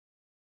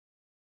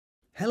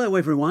Hello,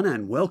 everyone,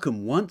 and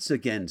welcome once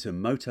again to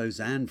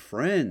Motos and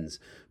Friends,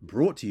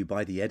 brought to you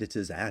by the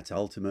editors at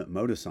Ultimate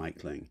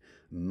Motorcycling.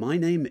 My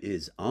name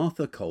is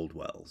Arthur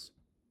Coldwells.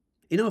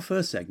 In our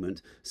first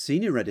segment,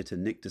 senior editor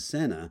Nick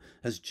DeSena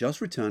has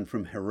just returned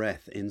from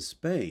Jerez in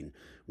Spain,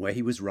 where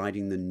he was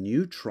riding the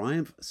new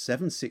Triumph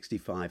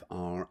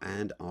 765R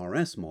and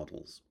RS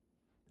models.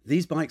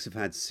 These bikes have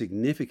had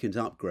significant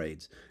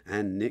upgrades,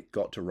 and Nick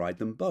got to ride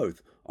them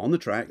both on the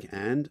track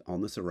and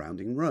on the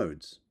surrounding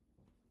roads.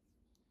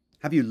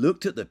 Have you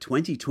looked at the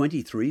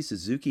 2023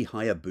 Suzuki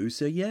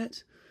Hayabusa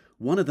yet?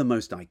 One of the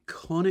most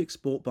iconic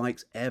sport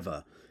bikes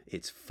ever.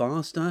 It's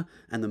faster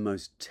and the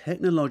most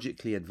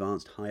technologically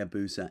advanced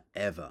Hayabusa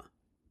ever.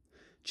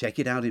 Check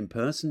it out in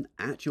person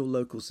at your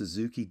local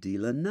Suzuki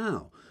dealer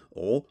now,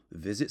 or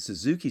visit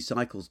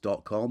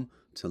suzukicycles.com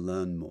to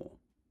learn more.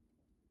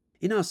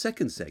 In our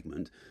second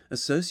segment,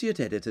 Associate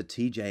Editor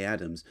TJ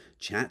Adams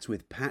chats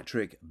with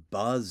Patrick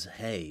Buzz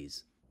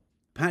Hayes.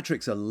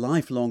 Patrick's a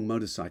lifelong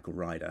motorcycle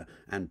rider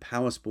and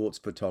powersports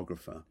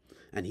photographer,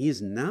 and he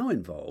is now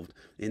involved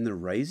in the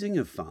raising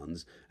of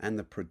funds and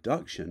the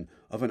production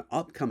of an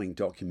upcoming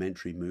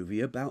documentary movie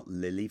about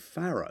Lily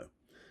Farrow.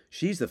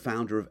 She's the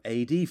founder of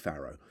AD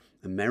Farrow,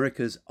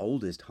 America's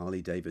oldest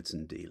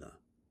Harley-Davidson dealer.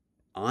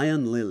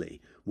 Iron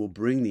Lily will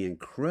bring the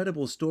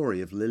incredible story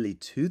of Lily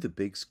to the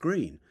big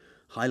screen,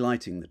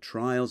 highlighting the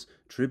trials,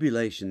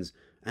 tribulations,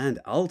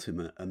 and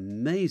ultimate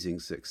amazing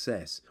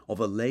success of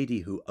a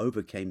lady who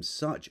overcame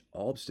such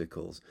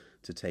obstacles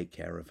to take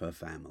care of her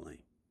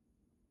family.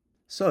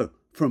 So,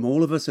 from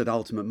all of us at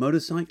Ultimate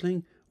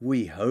Motorcycling,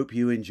 we hope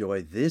you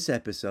enjoy this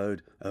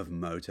episode of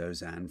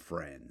Motos and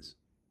Friends.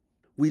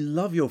 We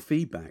love your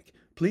feedback.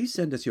 Please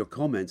send us your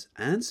comments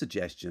and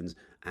suggestions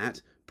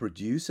at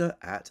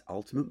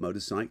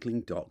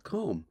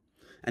producer@ultimatemotorcycling.com.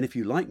 And if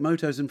you like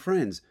Motos and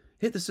Friends,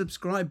 hit the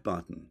subscribe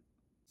button.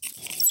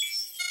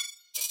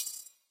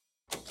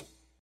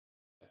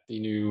 The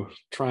new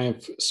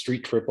Triumph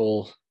Street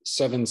Triple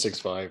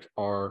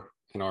 765R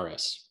and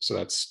RS. So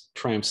that's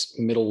Triumph's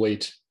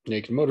middleweight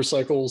naked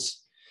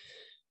motorcycles,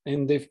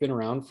 and they've been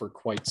around for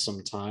quite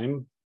some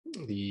time.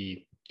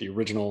 The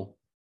original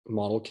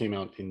model came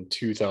out in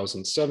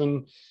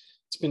 2007.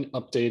 It's been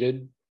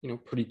updated,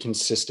 pretty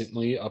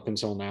consistently up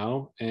until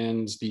now,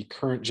 and the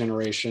current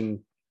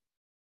generation,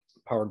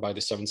 powered by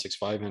the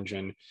 765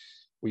 engine,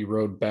 we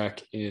rode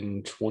back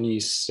in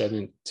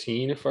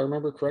 2017, if I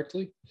remember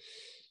correctly.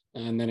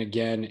 And then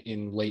again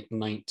in late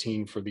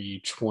 19 for the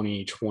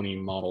 2020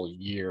 model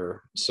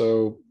year.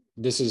 So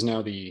this is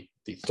now the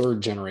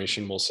third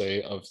generation, we'll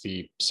say, of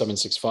the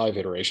 765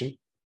 iteration.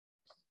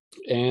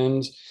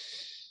 And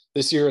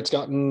this year it's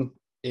gotten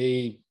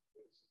a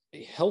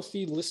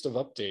healthy list of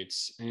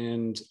updates.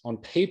 And on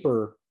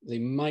paper, they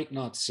might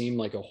not seem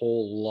like a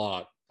whole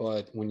lot,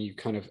 but when you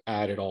kind of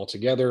add it all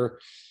together,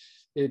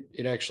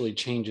 it actually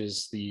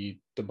changes the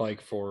bike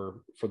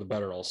for the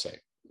better, I'll say.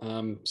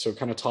 So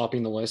kind of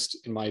topping the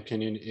list, in my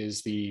opinion,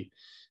 is the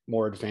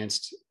more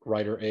advanced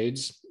rider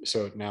aids.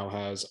 So it now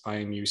has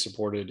IMU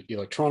supported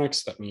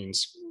electronics. That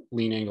means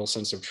lean angle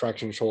sensitive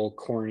traction control,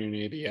 Cornyn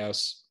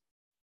ABS,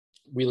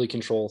 wheelie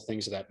control,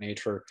 things of that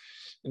nature.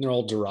 And they're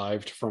all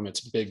derived from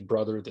its big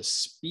brother, the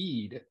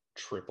Speed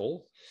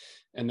Triple.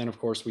 And then, of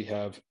course, we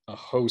have a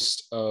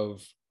host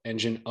of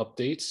engine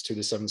updates to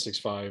the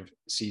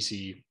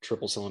 765cc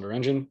triple cylinder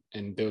engine.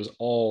 And those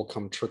all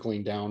come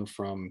trickling down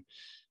from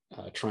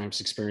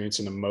Triumph's experience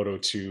in the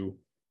Moto2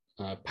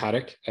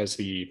 paddock as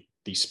the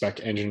spec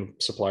engine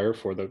supplier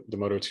for the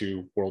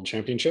Moto2 World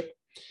Championship.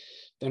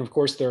 Then, of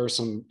course, there are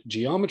some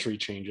geometry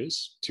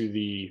changes to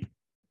the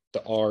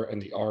R and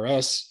the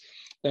RS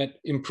that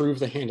improve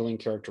the handling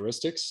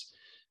characteristics.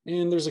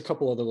 And there's a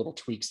couple other little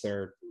tweaks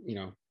there,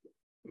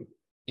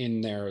 in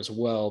there as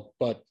well.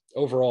 But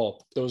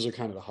overall, those are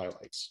kind of the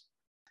highlights.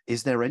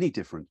 Is there any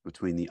difference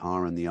between the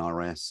R and the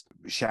RS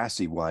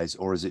chassis-wise,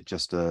 or is it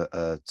just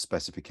a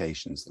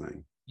specifications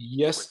thing?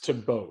 Yes to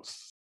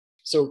both.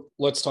 So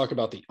let's talk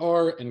about the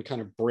R and kind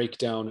of break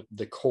down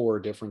the core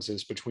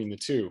differences between the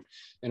two.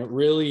 And it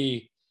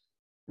really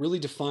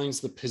defines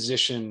the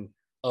position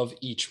of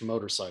each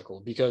motorcycle,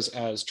 because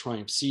as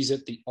Triumph sees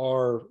it, the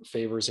R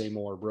favors a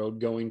more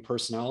road-going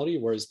personality,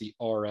 whereas the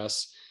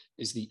RS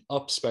is the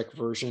up-spec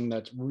version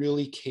that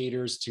really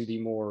caters to the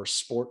more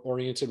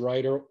sport-oriented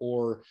rider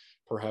or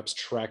perhaps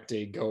track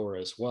day goer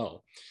as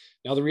well.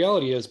 Now, the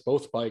reality is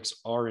both bikes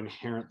are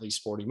inherently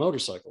sporty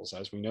motorcycles.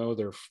 As we know,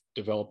 they're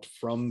developed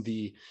from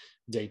the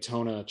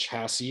Daytona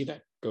chassis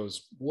that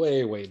goes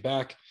way, way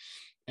back.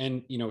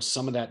 And,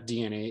 some of that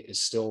DNA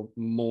is still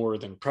more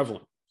than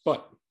prevalent.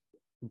 But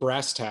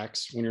brass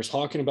tacks, when you're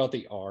talking about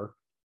the R,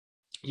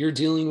 you're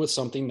dealing with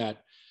something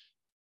that,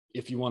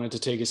 if you wanted to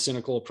take a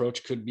cynical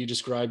approach, could be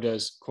described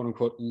as quote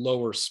unquote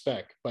lower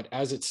spec. But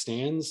as it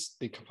stands,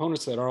 the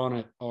components that are on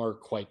it are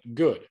quite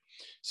good.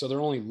 So they're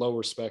only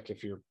lower spec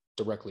if you're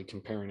directly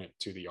comparing it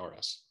to the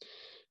RS.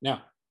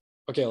 Now,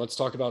 okay, let's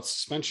talk about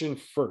suspension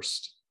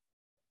first.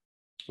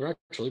 Or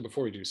actually,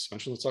 before we do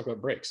suspension, let's talk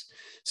about brakes.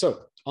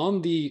 So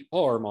on the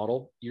R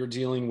model, you're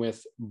dealing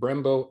with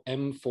Brembo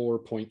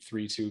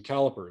M4.32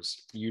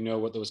 calipers. You know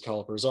what those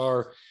calipers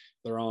are.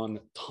 They're on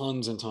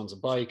tons and tons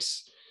of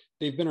bikes.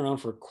 They've been around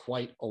for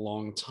quite a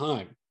long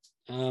time.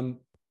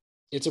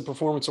 It's a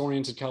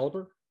performance-oriented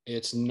caliper.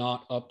 It's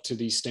not up to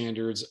the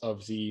standards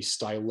of the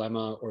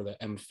Stylemma or the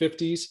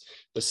M50s.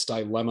 The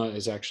Stylemma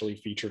is actually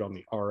featured on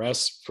the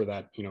RS for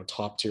that,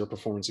 top tier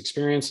performance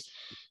experience,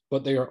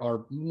 but they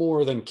are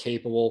more than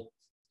capable.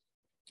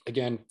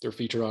 Again, they're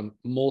featured on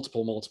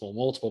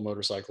multiple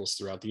motorcycles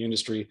throughout the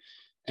industry,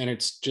 and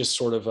it's just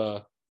sort of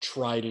a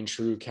tried and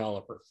true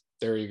caliper.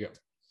 There you go.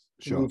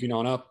 Sure. Moving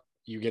on up,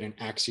 you get an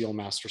axial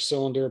master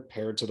cylinder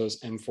paired to those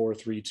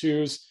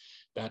M432s.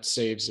 That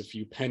saves a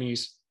few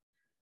pennies.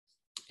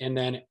 And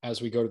then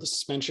as we go to the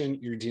suspension,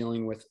 you're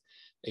dealing with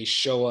a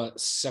Showa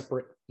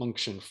separate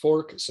function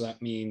fork. So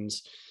that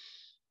means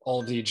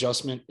all of the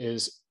adjustment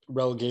is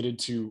relegated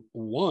to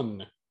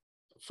one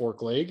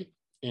fork leg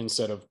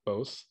instead of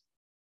both.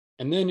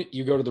 And then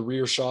you go to the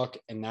rear shock,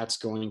 and that's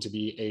going to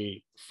be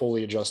a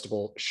fully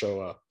adjustable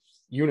Showa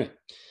unit.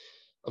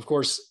 Of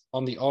course,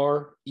 on the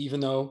R, even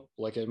though,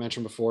 like I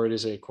mentioned before, it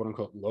is a quote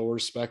unquote lower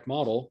spec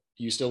model,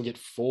 you still get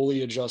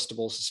fully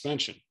adjustable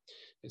suspension.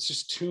 It's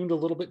just tuned a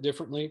little bit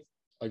differently.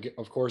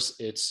 Of course,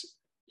 its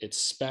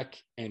spec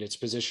and its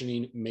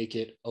positioning make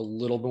it a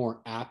little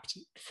more apt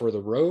for the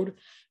road.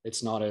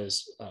 It's not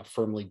as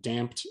firmly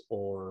damped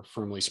or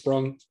firmly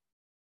sprung.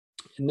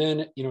 And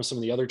then, some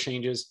of the other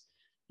changes,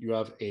 you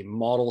have a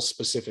model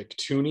specific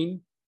tuning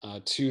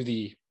to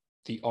the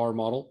R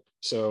model.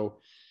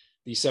 So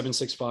the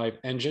 765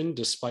 engine,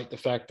 despite the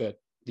fact that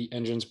the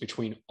engines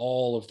between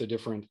all of the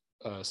different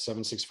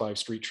 765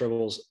 street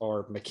triples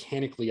are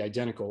mechanically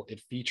identical, it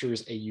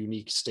features a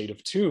unique state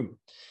of tune.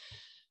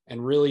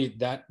 And really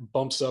that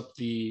bumps up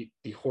the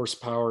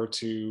horsepower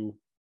to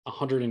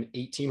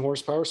 118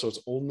 horsepower. So it's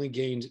only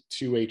gained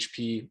 2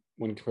 HP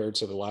when compared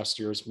to the last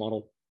year's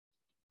model.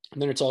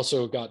 And then it's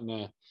also gotten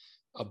a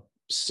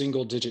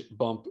single digit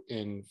bump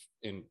in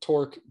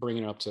torque,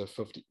 bringing it up to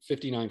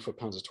 59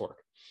 foot-pounds of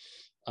torque.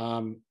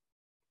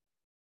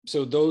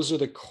 So those are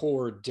the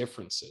core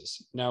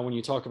differences. Now, when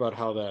you talk about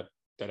how that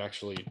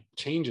actually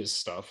changes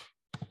stuff,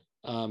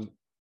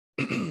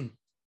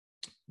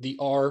 the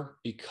R,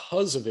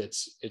 because of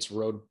its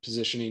road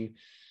positioning,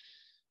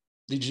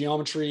 the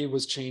geometry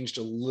was changed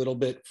a little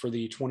bit for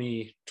the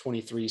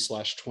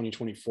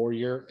 2023/2024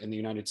 year. In the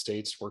United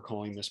States, we're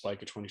calling this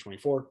bike a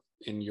 2024.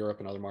 In Europe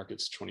and other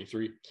markets,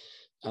 23.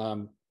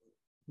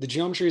 The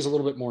geometry is a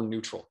little bit more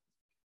neutral.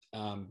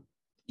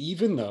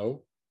 Even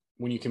though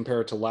when you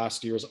compare it to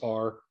last year's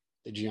R,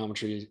 the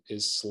geometry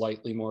is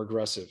slightly more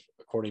aggressive.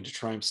 According to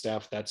Triumph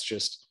staff, that's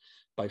just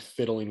by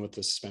fiddling with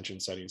the suspension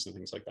settings and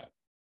things like that.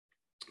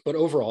 But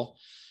overall,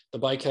 the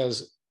bike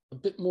has a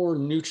bit more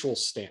neutral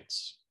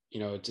stance.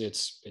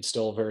 It's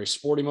still a very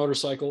sporty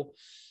motorcycle.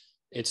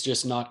 It's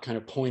just not kind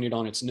of pointed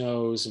on its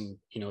nose and,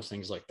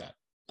 things like that.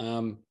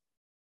 And,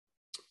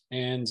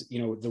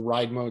 the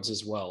ride modes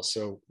as well.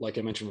 So like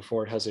I mentioned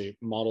before, it has a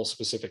model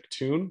specific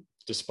tune,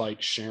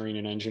 despite sharing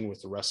an engine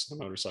with the rest of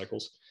the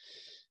motorcycles.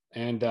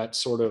 And that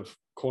sort of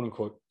quote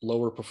unquote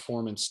lower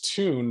performance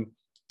tune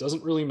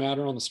doesn't really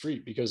matter on the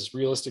street, because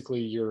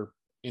realistically you're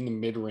in the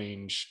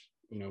mid-range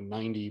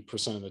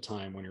 90% of the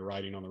time when you're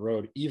riding on the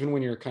road, even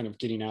when you're kind of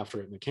getting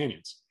after it in the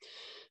canyons.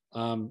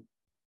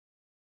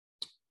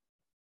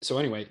 So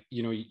anyway,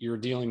 you're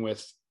dealing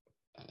with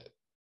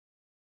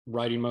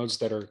riding modes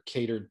that are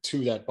catered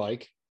to that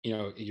bike.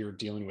 You're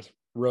dealing with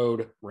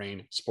road,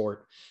 rain,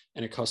 sport,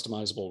 and a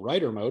customizable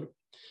rider mode.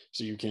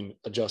 So you can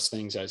adjust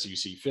things as you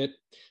see fit.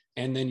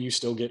 And then you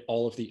still get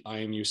all of the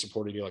IMU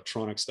supported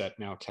electronics that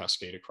now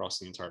cascade across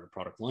the entire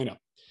product lineup.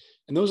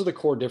 And those are the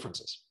core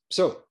differences.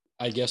 So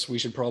I guess we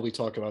should probably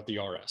talk about the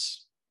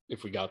RS.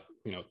 If we got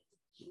a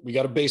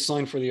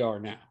baseline for the R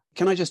now.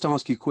 Can I just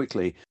ask you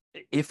quickly,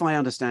 if I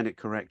understand it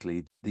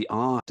correctly, the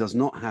R does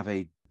not have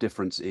a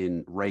difference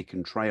in rake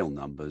and trail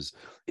numbers.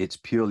 It's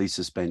purely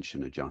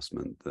suspension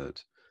adjustment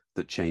that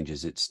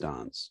changes its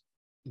stance.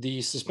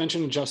 The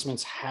suspension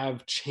adjustments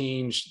have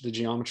changed the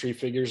geometry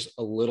figures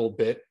a little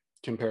bit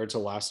compared to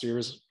last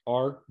year's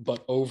R,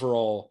 but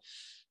overall,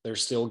 they're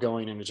still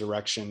going in a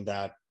direction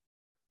that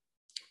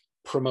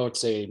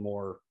promotes a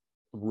more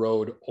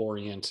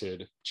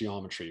road-oriented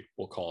geometry,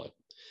 we'll call it.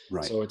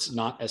 Right. So it's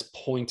not as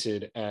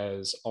pointed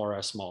as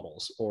RS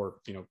models or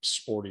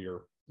sportier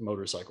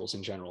motorcycles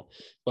in general.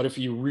 But if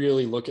you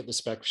really look at the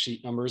spec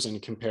sheet numbers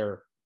and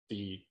compare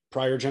the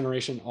prior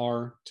generation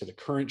R to the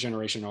current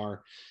generation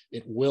R,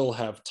 it will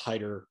have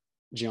tighter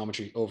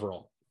geometry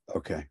overall.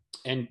 Okay.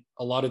 And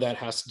a lot of that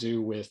has to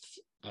do with,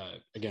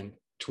 again,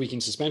 tweaking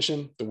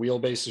suspension. The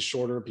wheelbase is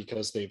shorter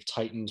because they've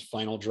tightened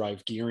final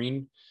drive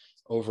gearing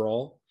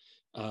overall.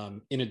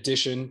 In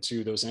addition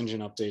to those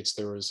engine updates,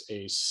 there was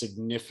a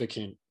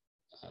significant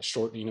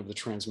shortening of the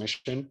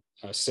transmission,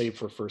 save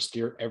for first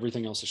gear.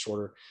 Everything else is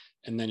shorter.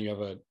 And then you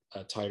have a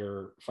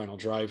tighter final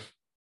drive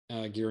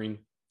gearing,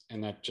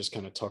 and that just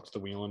kind of tucked the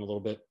wheel in a little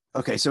bit.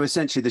 Okay, so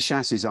essentially the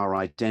chassis are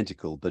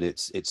identical, but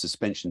it's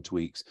suspension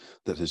tweaks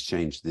that has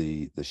changed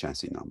the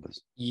chassis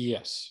numbers.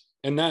 Yes,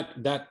 and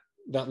that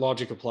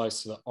logic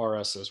applies to the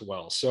RS as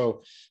well.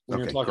 So when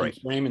you're Okay, talking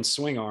great. frame and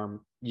swing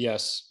arm,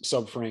 yes,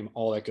 subframe,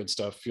 all that good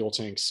stuff, fuel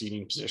tank,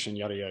 seating position,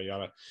 yada yada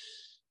yada.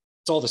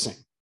 It's all the same.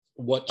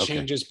 What Okay.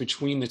 changes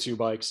between the two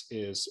bikes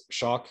is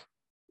shock,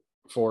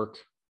 fork,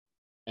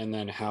 and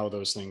then how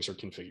those things are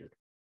configured.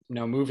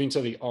 Now, moving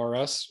to the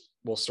RS,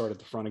 we'll start at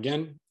the front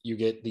again. You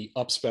get the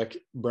up spec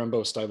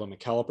Brembo stylomic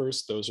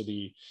calipers. Those are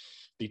the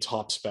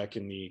top spec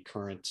in the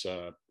current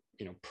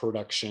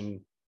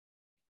production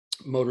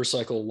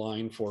motorcycle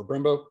line for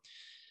Brembo.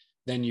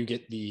 Then you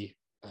get the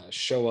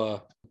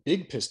Showa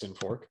big piston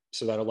fork,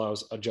 so that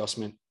allows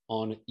adjustment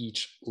on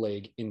each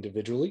leg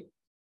individually.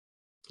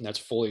 And that's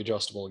fully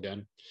adjustable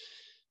again.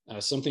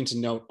 Something to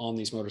note on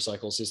these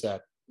motorcycles is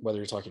that whether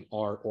you're talking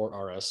R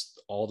or RS,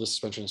 all the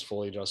suspension is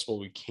fully adjustable.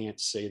 We can't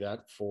say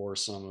that for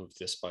some of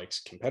this bike's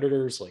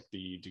competitors, like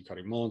the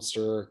Ducati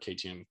Monster,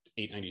 KTM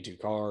 892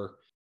 car.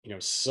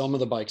 Some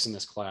of the bikes in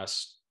this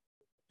class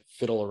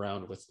fiddle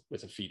around with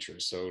the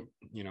features. So,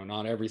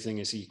 not everything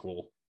is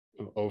equal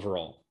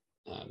overall.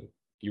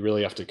 You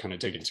really have to kind of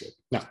dig into it.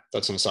 Now,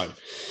 that's an aside.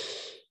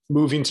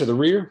 Moving to the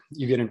rear,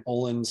 you get an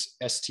Öhlins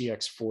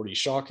STX 40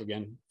 shock,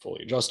 again,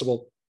 fully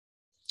adjustable.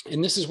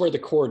 And this is where the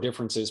core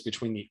differences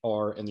between the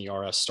R and the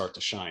RS start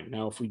to shine.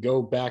 Now, if we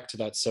go back to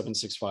that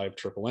 765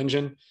 triple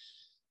engine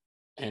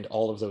and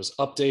all of those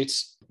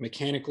updates,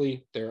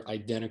 mechanically, they're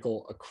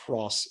identical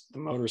across the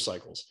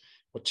motorcycles.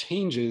 What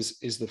changes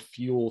is the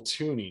fuel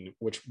tuning,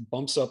 which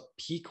bumps up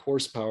peak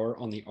horsepower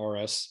on the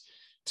RS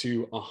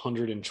to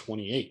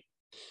 128.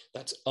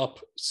 That's up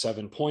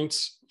 7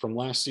 points from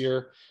last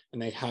year,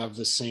 and they have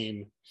the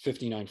same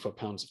 59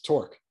 foot-pounds of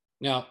torque.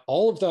 Now,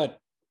 all of that,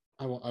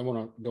 don't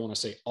want to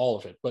say all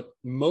of it, but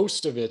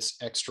most of its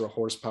extra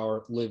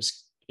horsepower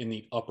lives in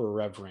the upper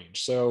rev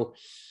range. So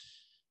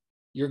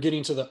you're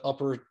getting to the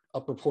upper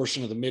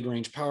portion of the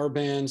mid-range power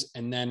bands,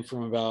 and then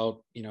from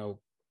about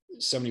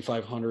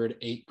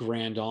 7,500,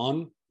 $8,000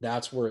 on,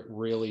 that's where it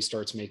really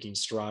starts making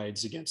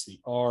strides against the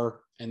R,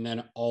 and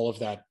then all of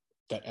that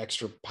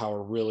extra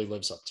power really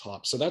lives up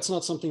top. So that's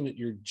not something that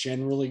you're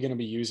generally going to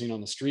be using on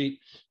the street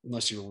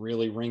unless you're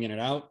really ringing it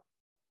out.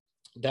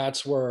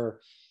 That's where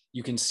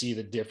you can see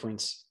the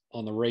difference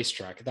on the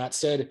racetrack. That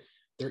said,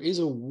 there is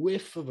a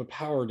whiff of a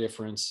power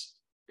difference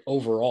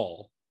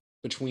overall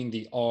between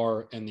the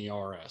R and the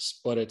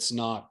RS, but it's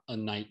not a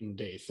night and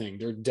day thing.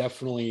 They're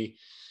definitely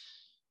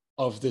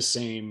of the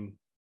same,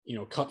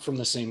 cut from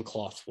the same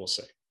cloth, we'll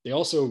say. They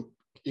also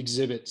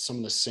exhibit some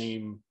of the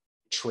same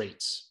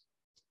traits,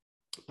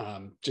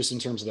 just in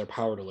terms of their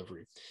power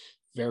delivery.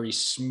 Very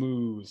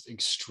smooth,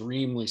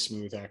 extremely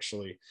smooth,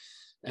 actually.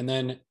 And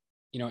then,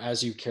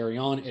 as you carry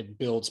on, it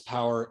builds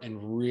power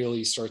and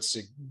really starts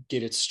to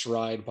get its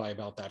stride by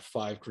about that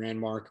 $5,000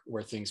 mark,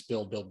 where things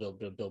build.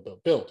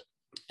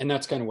 And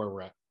that's kind of where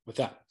we're at with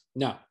that.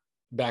 Now,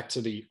 back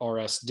to the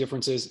RS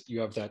differences.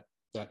 You have that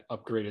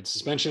upgraded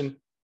suspension.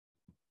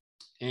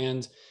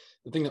 And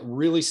the thing that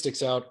really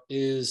sticks out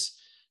is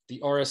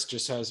the RS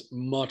just has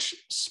much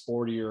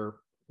sportier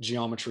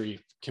geometry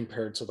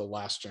compared to the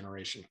last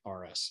generation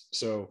RS.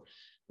 So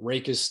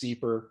rake is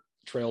steeper,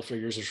 trail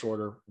figures are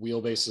shorter,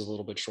 wheelbase is a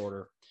little bit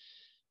shorter.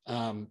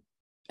 And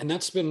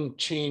that's been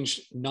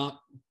changed not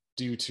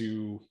due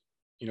to,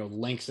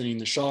 lengthening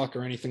the shock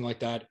or anything like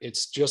that.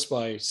 It's just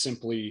by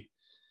simply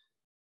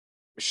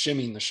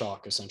shimming the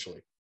shock,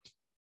 essentially.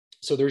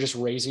 So they're just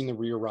raising the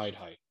rear ride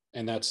height.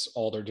 And that's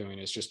all they're doing,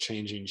 is just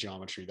changing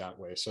geometry that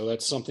way. So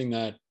that's something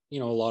that, a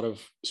lot of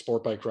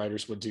sport bike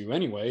riders would do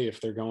anyway if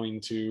they're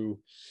going to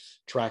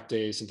track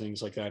days and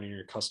things like that, and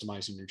you're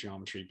customizing your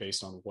geometry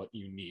based on what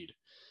you need.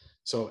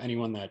 So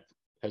anyone that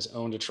has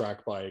owned a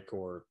track bike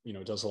or,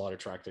 does a lot of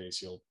track days,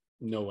 you'll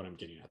know what I'm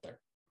getting at there.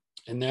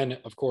 And then,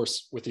 of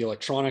course, with the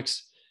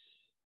electronics,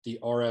 the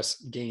RS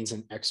gains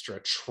an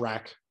extra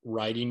track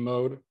riding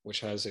mode,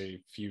 which has a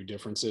few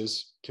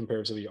differences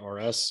compared to the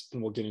RS,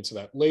 and we'll get into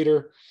that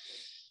later.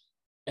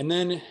 And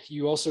then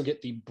you also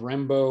get the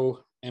Brembo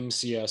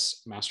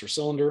MCS master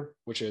cylinder,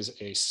 which is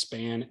a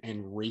span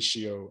and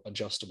ratio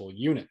adjustable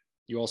unit.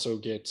 You also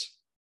get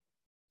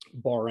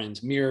bar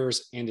end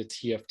mirrors and a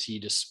TFT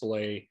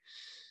display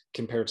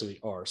compared to the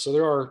R. So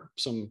there are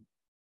some,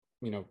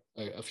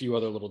 a few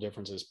other little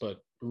differences, but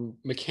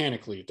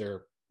mechanically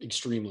they're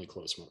extremely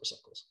close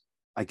motorcycles.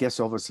 I guess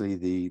obviously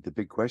the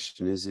big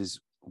question is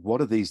what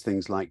are these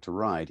things like to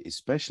ride,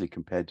 especially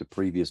compared to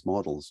previous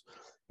models,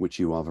 which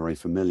you are very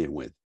familiar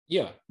with?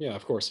 Yeah,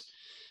 of course.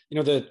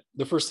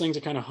 The first thing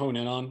to kind of hone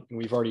in on, and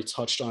we've already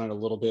touched on it a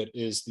little bit,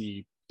 is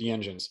the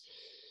engines.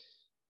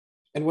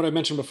 And what I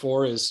mentioned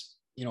before is,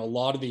 a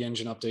lot of the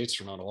engine updates,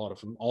 or not a lot of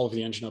them, all of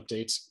the engine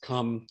updates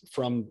come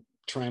from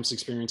Triumph's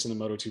experience in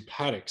the Moto2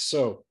 paddock.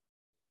 So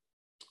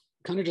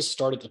kind of just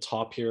start at the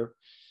top here.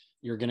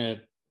 You're going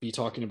to be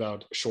talking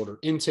about shorter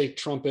intake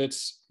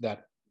trumpets.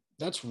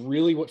 That's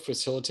really what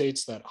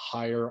facilitates that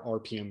higher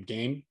RPM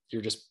gain.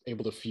 You're just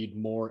able to feed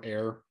more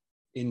air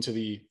into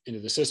the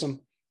system.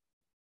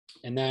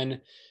 And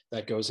then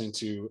that goes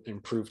into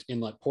improved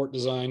inlet port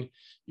design.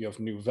 You have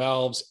new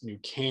valves, new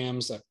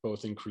cams that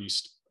both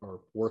increased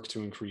or work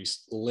to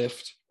increase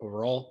lift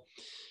overall.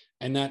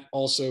 And that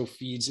also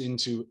feeds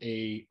into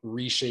a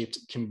reshaped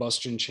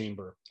combustion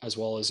chamber, as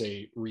well as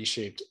a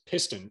reshaped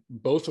piston,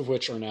 both of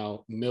which are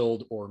now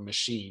milled or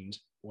machined,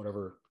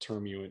 whatever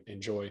term you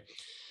enjoy.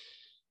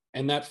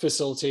 And that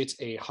facilitates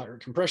a higher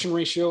compression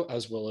ratio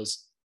as well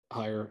as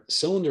higher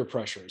cylinder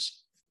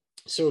pressures.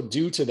 So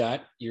due to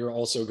that, you're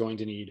also going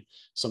to need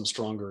some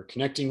stronger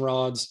connecting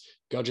rods,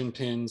 gudgeon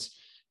pins.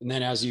 And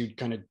then as you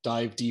kind of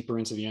dive deeper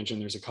into the engine,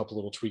 there's a couple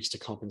little tweaks to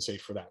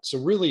compensate for that. So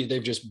really,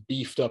 they've just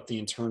beefed up the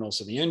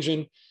internals of the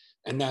engine.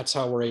 And that's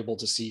how we're able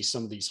to see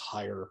some of these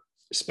higher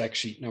spec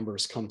sheet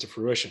numbers come to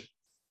fruition.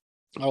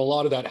 Now, a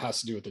lot of that has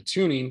to do with the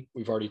tuning.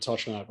 We've already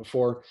touched on that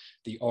before.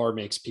 The R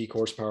makes peak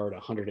horsepower at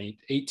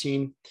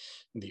 118.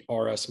 The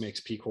RS makes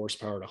peak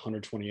horsepower at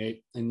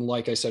 128. And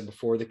like I said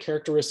before, the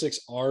characteristics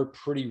are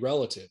pretty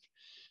relative.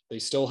 They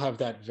still have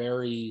that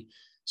very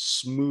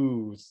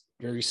smooth,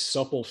 very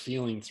supple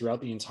feeling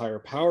throughout the entire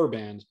power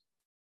band.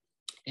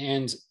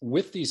 And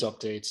with these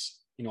updates,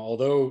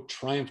 although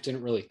Triumph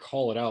didn't really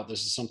call it out,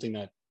 this is something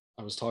that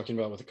I was talking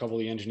about with a couple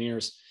of the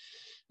engineers.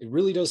 It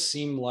really does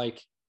seem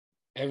like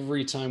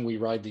every time we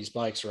ride these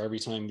bikes, or every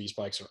time these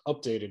bikes are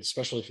updated,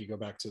 especially if you go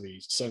back to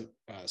the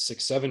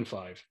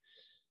 675,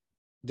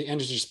 the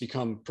engines just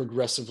become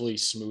progressively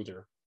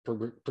smoother,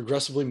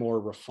 progressively more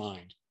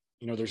refined.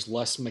 There's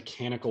less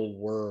mechanical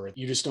whir.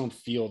 You just don't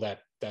feel that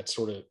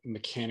sort of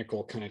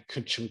mechanical kind of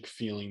ka-chunk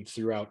feeling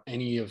throughout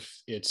any of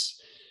its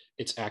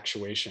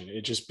actuation.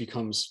 It just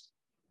becomes,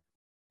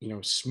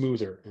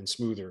 smoother and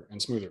smoother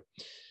and smoother.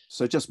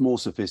 So just more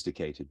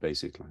sophisticated,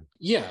 basically.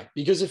 Yeah,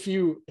 because if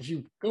you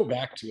go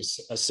back to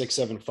a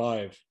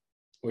 675,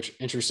 which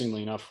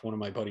interestingly enough, one of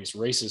my buddies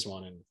races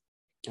one, and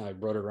I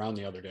rode it around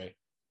the other day.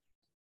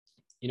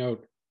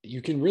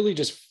 You can really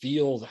just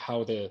feel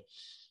how the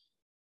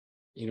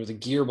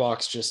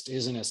gearbox just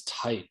isn't as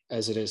tight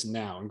as it is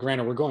now. And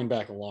granted, we're going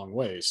back a long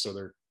way, so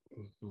there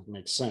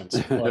makes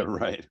sense. But,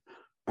 right.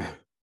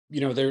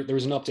 There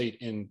was an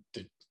update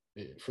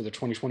for the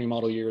 2020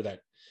 model year that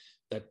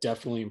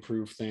definitely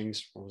improved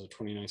things. Or was it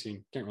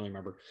 2019? Can't really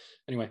remember.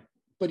 Anyway,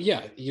 but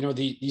yeah,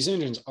 these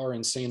engines are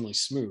insanely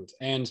smooth.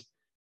 And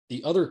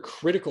the other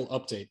critical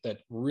update that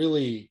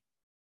really,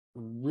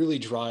 really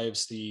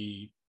drives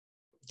the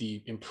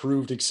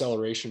improved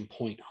acceleration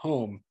point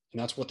home,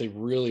 and that's what they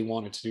really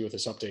wanted to do with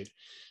this update,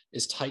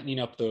 is tightening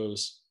up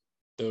those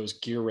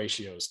gear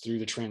ratios through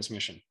the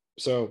transmission.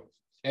 So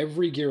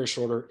every gear is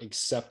shorter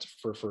except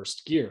for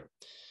first gear.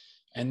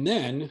 And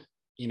then,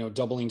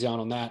 doubling down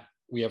on that,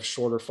 we have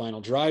shorter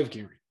final drive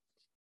gearing.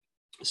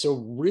 So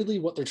really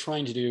what they're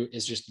trying to do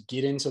is just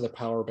get into the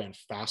power band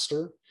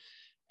faster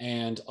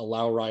and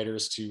allow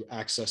riders to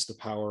access the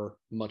power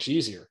much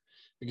easier.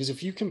 Because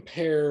if you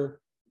compare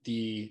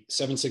the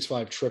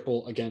 765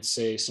 triple against,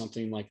 say,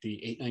 something like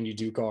the 890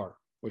 Duke R,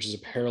 which is a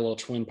parallel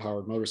twin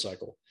powered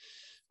motorcycle,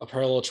 a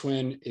parallel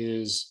twin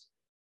is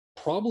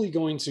probably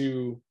going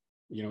to,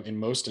 in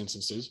most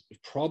instances,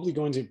 probably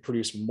going to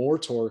produce more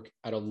torque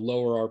at a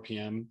lower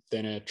RPM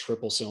than a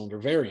triple cylinder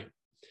variant.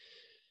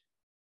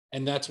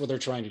 And that's what they're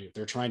trying to do.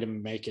 They're trying to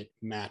make it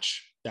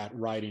match that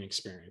riding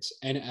experience.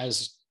 And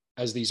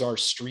as these are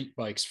street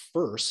bikes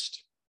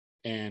first,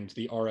 and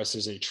the RS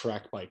is a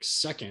track bike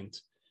second,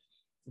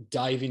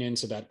 diving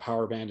into that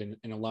power band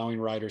and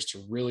allowing riders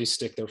to really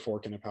stick their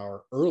fork in the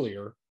power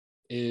earlier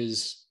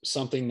is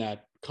something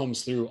that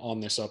comes through on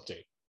this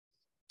update.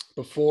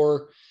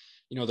 Before,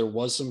 there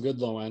was some good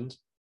low end,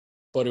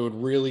 but it would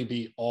really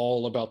be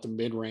all about the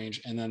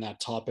mid-range and then that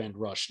top end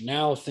rush.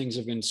 Now things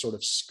have been sort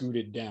of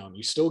scooted down.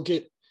 You still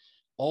get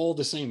all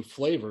the same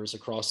flavors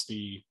across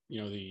the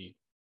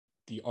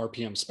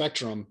RPM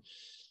spectrum,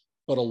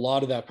 but a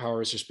lot of that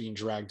power is just being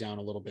dragged down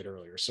a little bit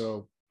earlier.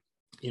 So,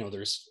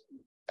 there's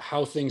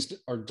how things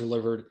are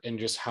delivered and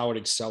just how it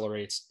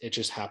accelerates. It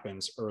just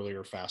happens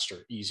earlier, faster,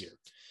 easier.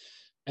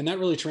 And that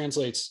really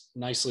translates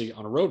nicely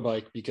on a road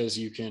bike because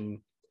you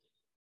can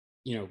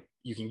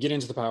get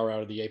into the power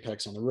out of the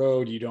apex on the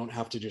road. You don't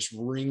have to just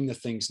wring the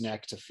thing's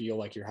neck to feel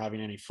like you're having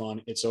any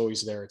fun. It's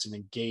always there. It's an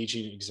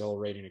engaging,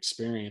 exhilarating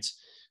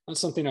experience. That's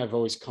something I've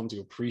always come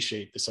to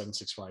appreciate the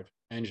 765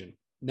 engine.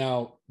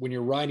 Now, when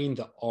you're riding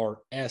the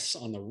RS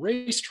on the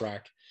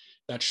racetrack,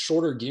 that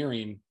shorter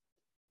gearing,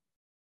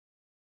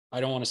 I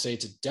don't want to say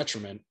it's a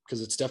detriment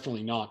because it's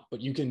definitely not,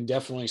 but you can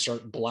definitely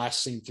start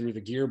blasting through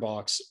the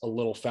gearbox a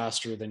little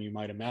faster than you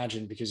might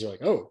imagine because you're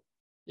like, oh,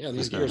 yeah,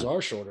 these gears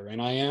are shorter.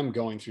 And I am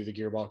going through the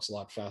gearbox a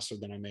lot faster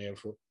than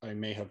I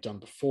may have done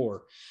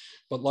before.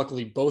 But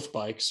luckily, both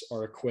bikes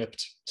are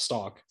equipped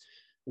stock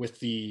with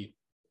the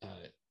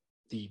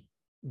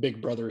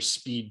Big Brother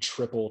Speed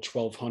Triple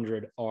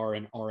 1200 R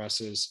and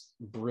RS's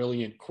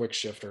brilliant quick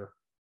shifter.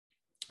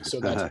 So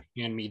that's a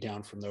hand me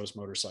down from those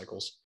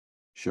motorcycles.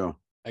 Sure.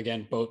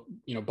 Again, both,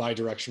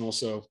 bi-directional.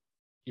 So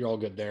you're all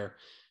good there.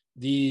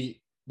 The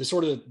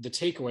sort of the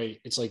takeaway,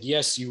 it's like,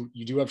 yes, you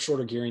do have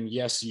shorter gearing.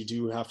 Yes, you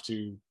do have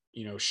to,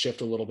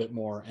 shift a little bit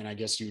more. And I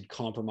guess you would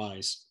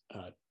compromise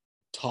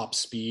top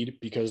speed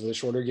because of the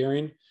shorter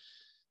gearing.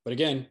 But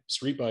again,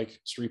 street bike,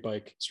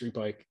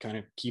 kind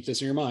of keep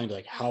this in your mind.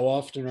 Like, how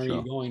often are you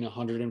Sure. going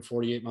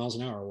 148 miles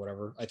an hour or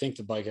whatever? I think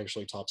the bike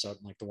actually tops out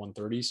in like the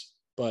 130s.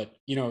 But,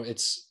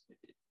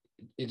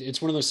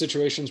 it's one of those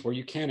situations where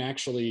you can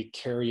actually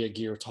carry a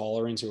gear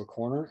taller into a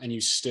corner and you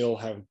still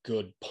have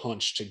good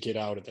punch to get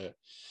out of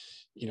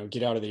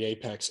the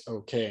apex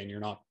okay, and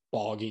you're not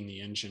bogging the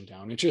engine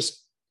down. It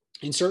just,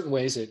 in certain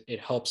ways, it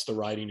helps the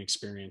riding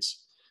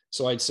experience.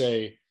 So I'd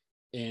say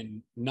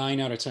in 9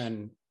 out of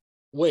 10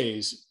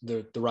 ways,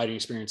 the riding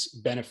experience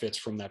benefits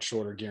from that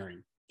shorter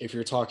gearing. If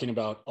you're talking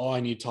about, oh, I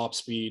need top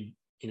speed,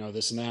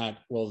 this and that,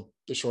 well,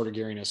 the shorter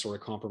gearing has sort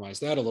of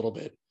compromised that a little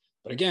bit.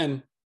 But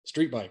again,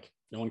 street bike,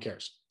 no one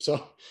cares.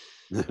 So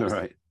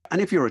Right.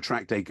 And if you're a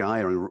track day guy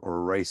or a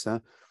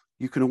racer,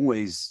 you can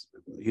always,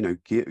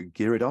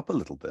 gear it up a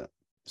little bit.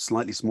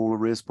 Slightly smaller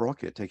rear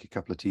sprocket, take a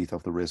couple of teeth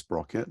off the rear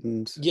sprocket,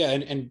 and yeah,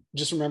 and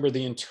just remember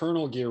the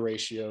internal gear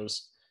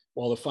ratios.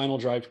 While the final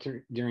drive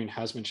gearing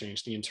has been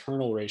changed, the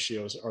internal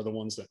ratios are the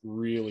ones that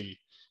really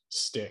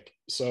stick.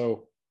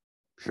 So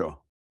sure.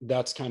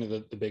 that's kind of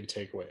the big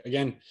takeaway.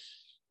 Again,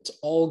 it's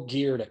all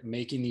geared at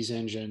making these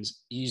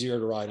engines easier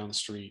to ride on the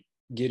street,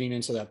 getting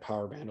into that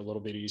power band a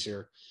little bit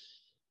easier.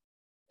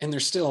 And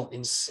they're still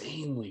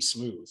insanely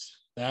smooth.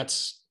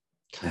 That's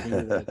kind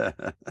of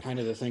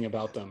the thing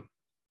about them.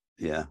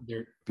 Yeah.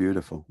 They're,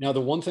 Beautiful. now,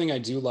 the one thing I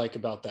do like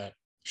about that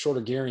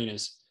shorter gearing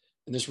is,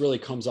 and this really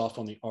comes off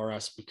on the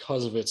RS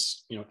because of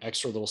its,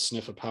 extra little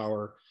sniff of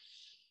power,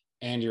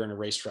 and you're in a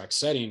racetrack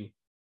setting,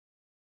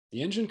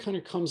 the engine kind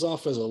of comes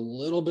off as a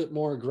little bit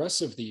more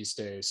aggressive these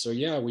days. So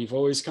yeah, we've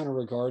always kind of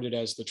regarded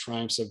as the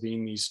Triumphs of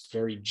being these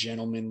very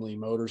gentlemanly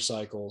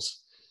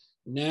motorcycles.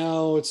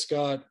 Now it's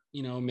got,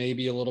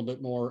 maybe a little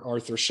bit more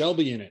Arthur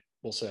Shelby in it,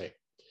 we'll say.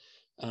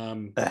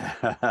 And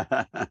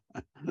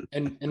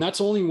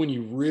that's only when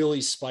you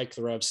really spike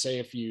the revs. Say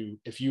if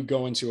you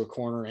go into a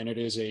corner and it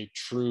is a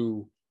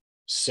true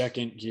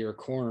second gear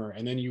corner,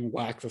 and then you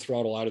whack the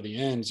throttle out of the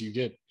ends, you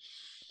get,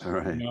 All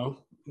right.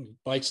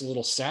 bike's a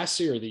little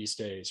sassier these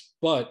days,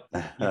 but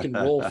you can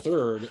roll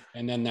third,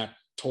 and then that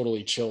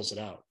totally chills it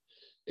out.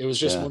 It was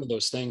just one of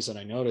those things that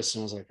I noticed,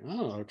 and I was like,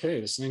 oh,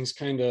 okay, this thing's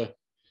kind of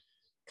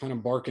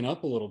barking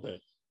up a little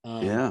bit.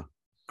 Yeah.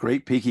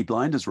 Great Peaky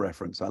Blinders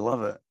reference. I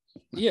love it.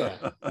 Yeah.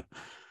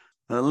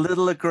 A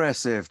little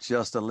aggressive,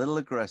 just a little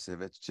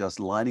aggressive. It's just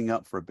lining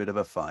up for a bit of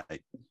a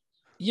fight.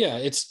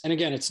 Yeah, and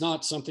again, it's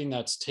not something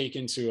that's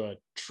taken to a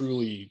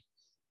truly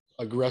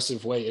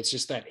aggressive way. It's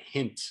just that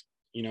hint,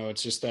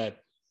 it's just that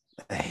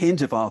a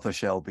hint of Arthur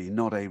Shelby,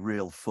 not a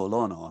real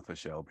full-on Arthur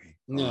Shelby.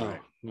 No,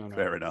 right. no.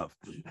 Fair enough.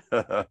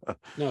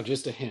 No,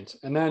 just a hint.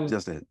 And then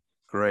just it.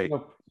 Great.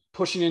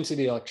 Pushing into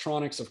the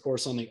electronics, of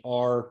course, on the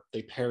R,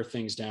 they pare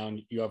things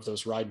down. You have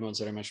those ride modes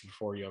that I mentioned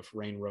before. You have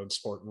Rain, Road,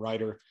 Sport, and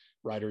Rider.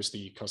 Rider's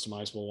the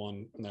customizable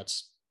one, and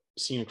that's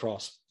seen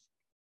across.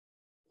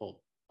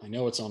 Well, I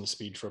know it's on the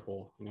Speed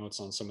Triple. I know it's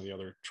on some of the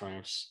other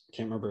Triumphs. I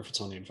can't remember if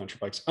it's on the adventure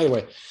bikes. Either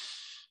way,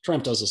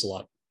 Triumph does this a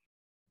lot.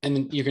 And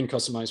then you can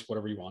customize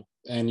whatever you want.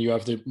 And you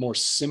have the more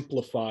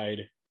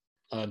simplified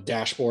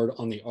dashboard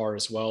on the R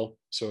as well.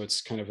 So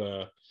it's kind of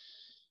a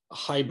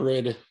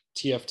hybrid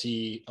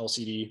TFT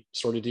LCD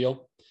sort of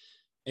deal.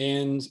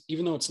 And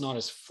even though it's not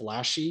as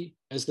flashy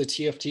as the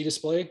TFT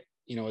display,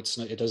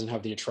 it doesn't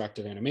have the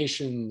attractive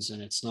animations,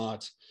 and it's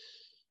not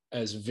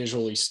as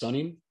visually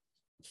stunning.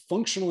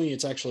 Functionally,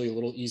 it's actually a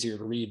little easier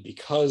to read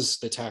because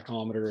the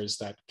tachometer is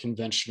that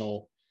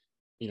conventional,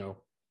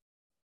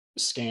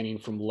 scanning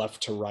from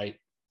left to right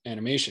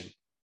animation.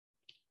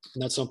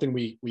 And that's something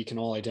we can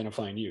all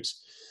identify and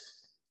use.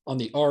 On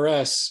the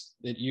RS,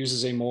 it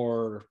uses a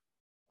more,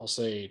 I'll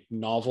say,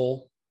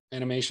 novel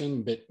animation,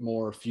 a bit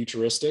more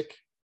futuristic.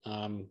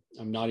 I'm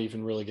not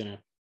even really going to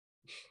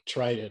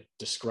try to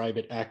describe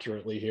it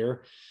accurately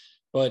here,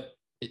 but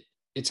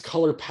its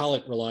color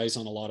palette relies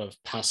on a lot of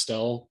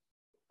pastel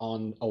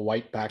on a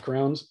white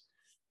background.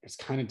 It's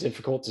kind of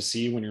difficult to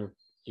see when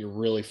you're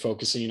really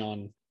focusing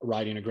on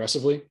riding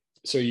aggressively.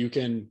 So you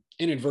can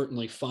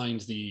inadvertently find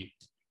the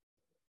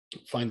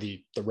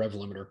rev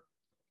limiter,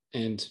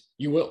 and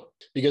you will,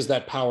 because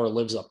that power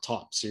lives up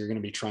top. So you're going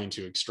to be trying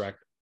to extract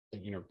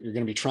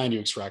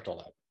all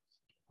that.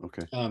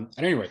 Okay. At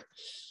any rate,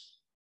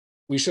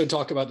 we should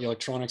talk about the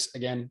electronics.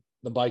 Again,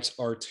 the bikes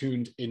are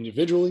tuned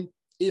individually.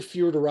 If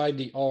you were to ride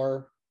the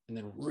R and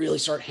then really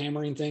start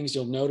hammering things,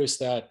 you'll notice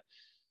that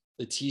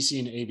the TC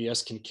and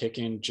ABS can kick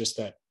in just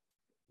that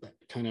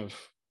kind of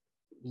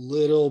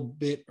little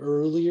bit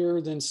earlier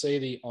than, say,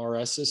 the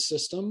RS's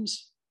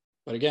systems.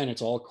 But again,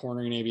 it's all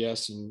cornering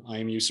ABS and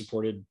IMU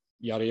supported,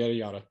 yada, yada,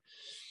 yada.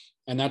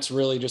 And that's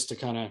really just to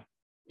kind of,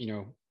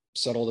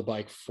 settle the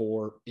bike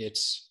for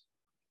its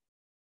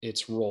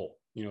role,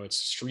 its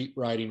street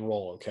riding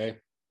role. Okay.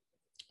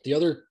 The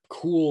other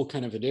cool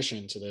kind of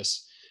addition to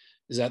this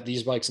is that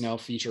these bikes now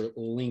feature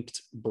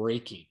linked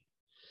braking.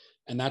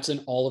 And that's in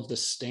all of the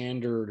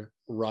standard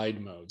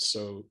ride modes.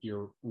 So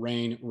your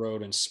Rain,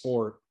 Road, and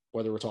Sport,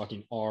 whether we're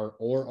talking R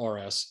or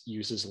RS,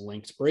 uses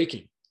linked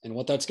braking. And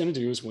what that's going to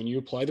do is when you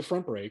apply the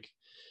front brake,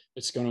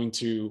 it's going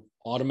to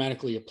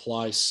automatically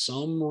apply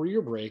some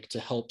rear brake to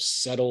help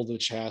settle the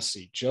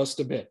chassis just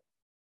a bit.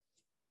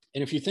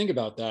 And if you think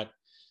about that,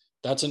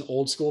 that's an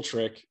old school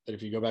trick that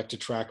if you go back to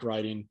track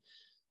riding,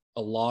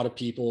 a lot of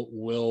people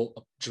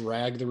will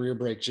drag the rear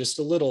brake just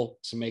a little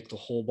to make the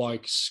whole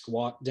bike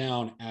squat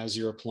down as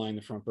you're applying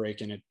the front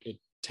brake. And it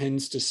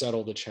tends to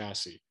settle the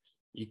chassis.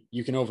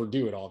 You can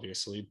overdo it,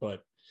 obviously,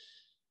 but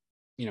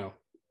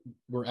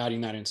we're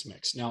adding that into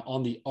mix. Now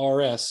on the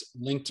RS,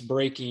 linked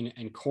braking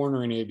and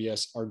cornering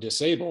ABS are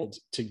disabled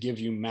to give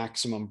you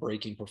maximum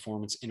braking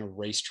performance in a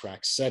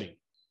racetrack setting.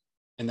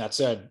 And that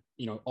said,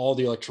 all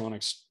the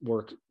electronics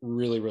work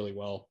really, really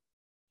well.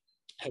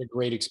 Had a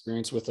great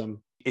experience with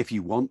them. If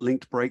you want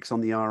linked brakes on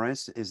the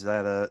RS, is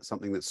that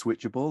something that's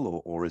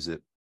switchable, or is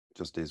it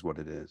just is what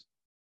it is?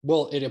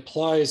 Well, it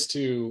applies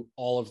to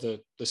all of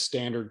the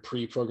standard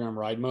pre-programmed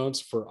ride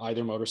modes for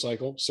either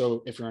motorcycle.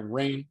 So if you're in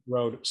rain,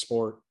 road,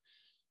 sport,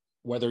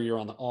 whether you're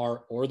on the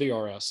R or the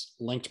RS,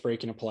 linked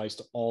braking applies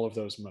to all of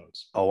those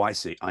modes. Oh, I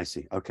see.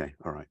 Okay.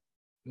 All right.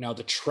 Now,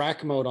 the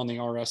track mode on the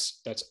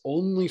RS that's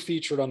only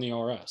featured on the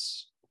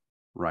RS.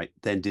 Right.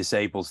 Then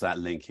disables that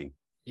linking.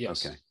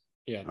 Yes. Okay.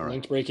 Yeah. All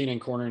linked braking and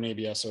cornering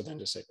ABS are then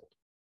disabled.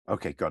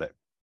 Okay. Got it.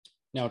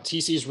 Now,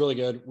 TC is really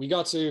good. We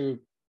got to,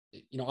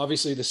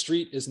 obviously the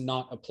street is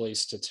not a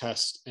place to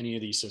test any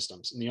of these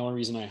systems. And the only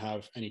reason I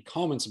have any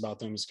comments about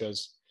them is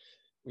because,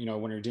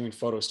 when you're doing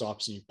photo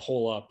stops and you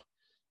pull up,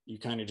 you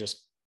kind of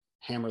just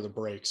hammer the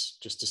brakes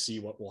just to see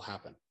what will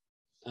happen.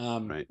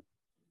 Right.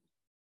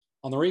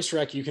 On the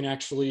racetrack, you can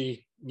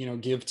actually,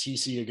 give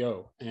TC a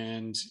go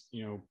and,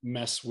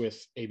 mess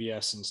with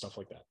ABS and stuff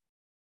like that.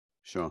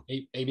 Sure.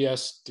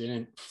 ABS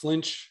didn't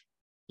flinch,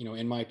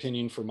 in my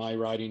opinion, for my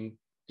riding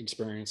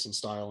experience and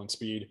style and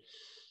speed,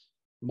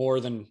 more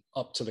than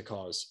up to the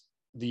cause.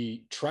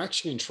 The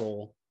traction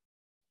control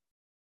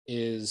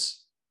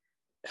is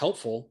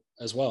helpful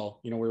as well.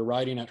 We were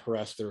riding at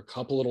Jerez. There were a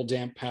couple little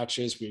damp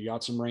patches. We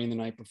got some rain the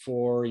night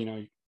before,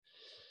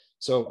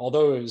 so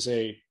although it was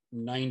a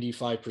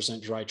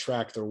 95% dry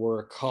track, there were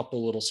a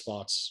couple little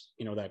spots,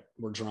 that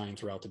were drying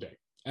throughout the day.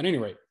 At any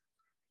rate,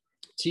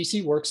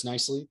 TC works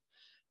nicely,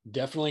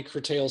 definitely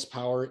curtails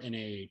power in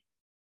a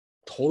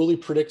totally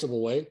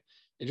predictable way.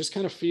 It just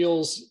kind of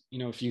feels,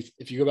 if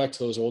you go back to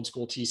those old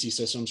school TC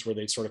systems where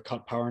they'd sort of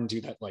cut power and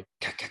do that like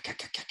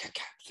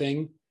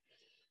thing,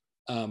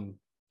 and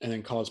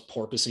then cause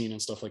porpoising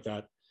and stuff like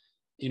that.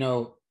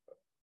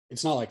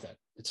 It's not like that.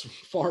 It's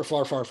far,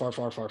 far, far, far,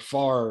 far, far,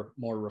 far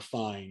more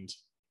refined.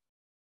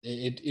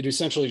 It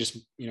essentially just,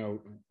 when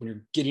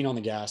you're getting on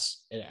the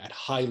gas at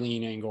high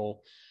lean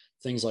angle,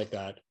 things like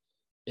that,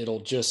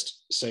 it'll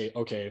just say,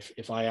 okay,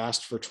 if I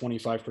asked for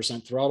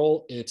 25%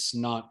 throttle, it's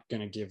not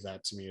going to give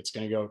that to me. It's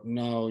going to go,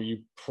 no, you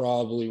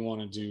probably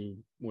want to do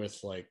with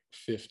like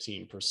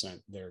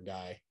 15% there,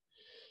 guy.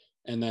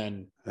 And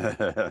then,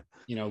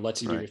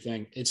 lets you do your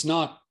thing. It's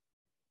not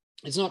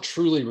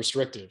truly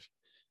restrictive.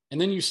 And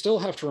then you still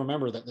have to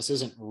remember that this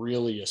isn't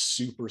really a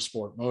super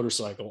sport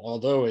motorcycle,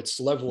 although its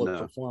level of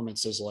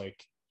performance is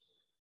like,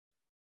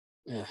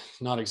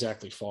 not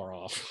exactly far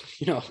off,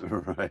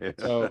 Right.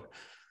 So,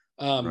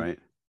 right.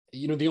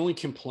 The only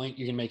complaint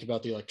you can make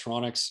about the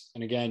electronics,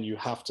 and again, you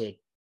have to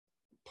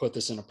put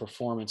this in a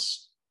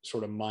performance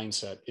sort of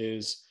mindset,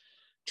 is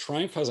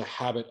Triumph has a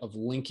habit of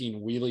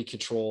linking wheelie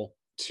control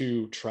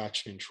to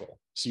traction control.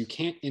 So you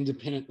can't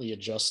independently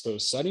adjust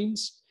those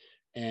settings.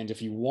 And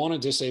if you want to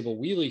disable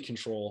wheelie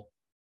control,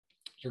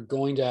 you're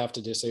going to have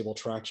to disable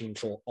traction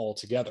control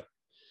altogether.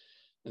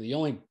 And the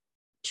only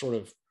sort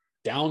of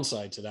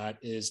downside to that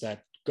is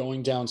that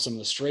going down some of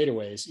the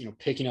straightaways,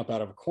 picking up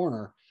out of a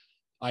corner,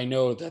 I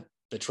know that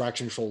the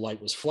traction control light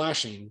was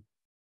flashing,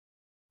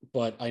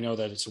 but I know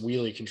that it's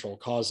wheelie control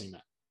causing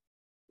that.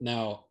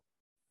 Now,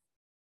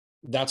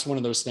 that's one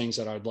of those things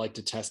that I'd like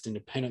to test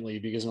independently,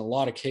 because in a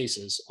lot of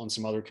cases on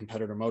some other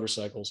competitor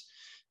motorcycles,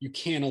 you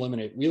can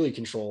eliminate wheelie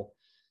control,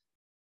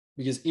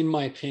 because in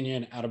my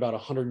opinion, at about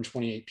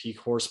 128 peak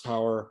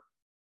horsepower,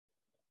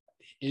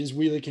 is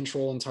wheelie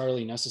control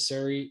entirely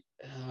necessary?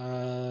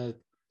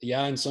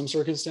 Yeah, in some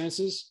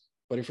circumstances,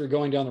 but if you're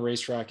going down the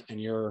racetrack and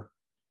you're,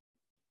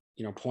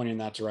 pointing in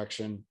that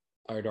direction,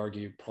 I would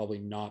argue probably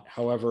not.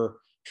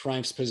 However,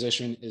 Triumph's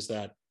position is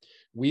that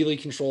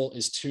wheelie control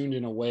is tuned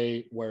in a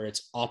way where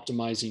it's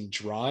optimizing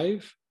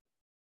drive,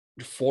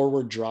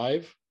 forward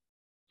drive.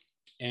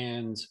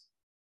 And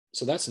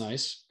so that's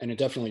nice. And it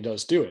definitely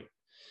does do it.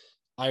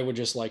 I would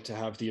just like to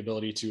have the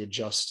ability to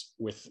adjust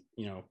with,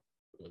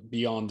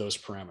 beyond those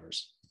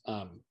parameters.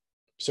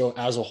 So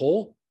as a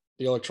whole,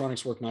 the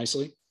electronics work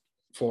nicely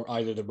for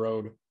either the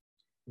road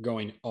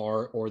going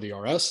R or the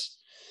RS.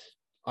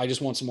 I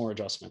just want some more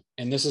adjustment.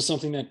 And this is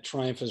something that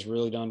Triumph has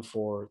really done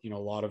for, a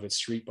lot of its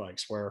street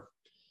bikes, where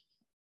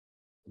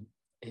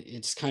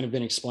it's kind of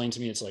been explained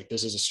to me. It's like,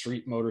 this is a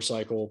street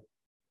motorcycle.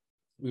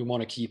 We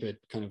want to keep it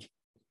kind of,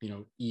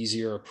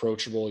 easier,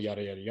 approachable,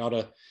 yada, yada,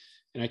 yada.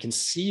 And I can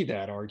see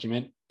that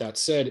argument. That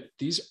said,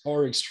 these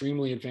are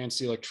extremely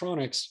advanced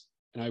electronics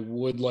And I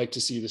would like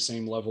to see the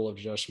same level of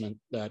adjustment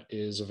that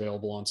is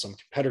available on some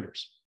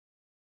competitors.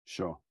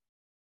 Sure.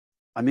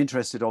 I'm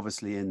interested,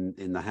 obviously,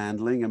 in the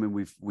handling. I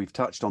mean, we've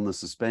touched on the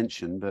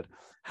suspension, but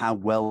how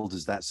well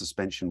does that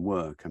suspension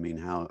work? I mean,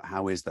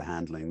 how is the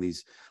handling?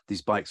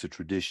 These bikes are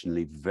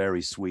traditionally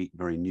very sweet,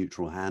 very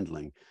neutral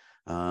handling.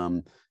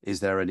 Is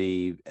there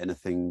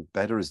anything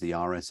better? Is the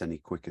RS any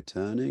quicker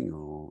turning,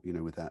 or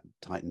with that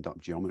tightened up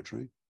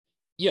geometry?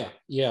 Yeah,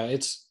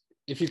 it's,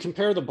 if you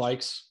compare the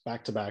bikes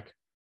back to back,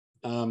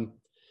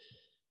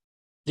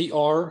 the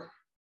R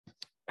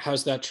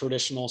has that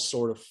traditional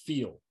sort of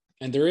feel.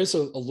 And there is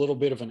a little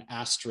bit of an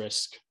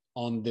asterisk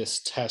on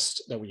this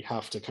test that we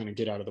have to kind of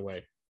get out of the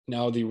way.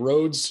 Now, the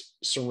roads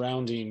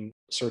surrounding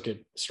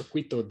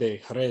Circuito de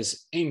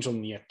Jerez Angel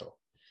Nieto,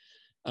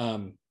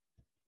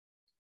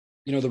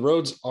 the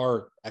roads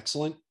are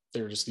excellent.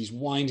 They're just these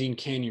winding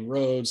canyon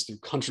roads through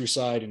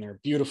countryside, and they're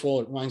beautiful.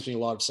 It reminds me a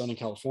lot of Southern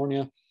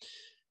California.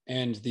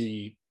 And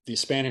the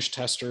Spanish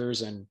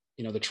testers and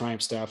the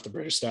Triumph staff, the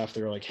British staff,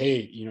 they're like,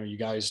 hey, you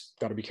guys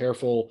got to be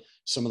careful.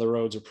 Some of the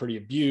roads are pretty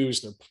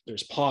abused.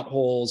 There's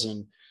potholes,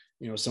 and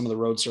some of the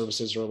road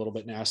surfaces are a little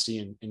bit nasty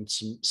in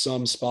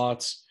some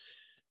spots.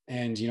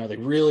 And they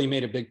really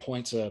made a big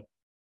point to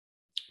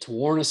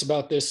warn us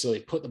about this. So they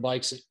put the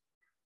bikes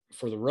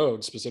for the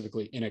road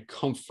specifically in a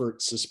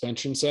comfort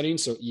suspension setting,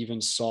 so even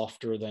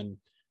softer than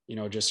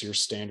just your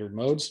standard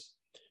modes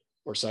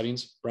or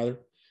settings rather.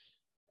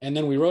 And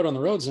then we rode on the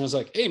roads, and I was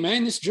like, hey,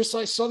 man, this is just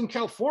like Southern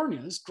California.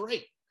 This is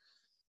great.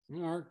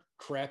 Our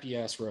crappy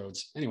ass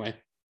roads. Anyway.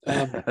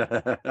 Yeah.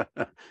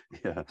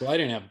 So I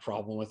didn't have a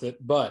problem with it.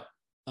 But,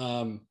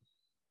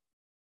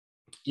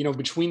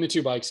 between the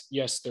two bikes,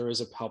 yes, there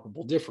is a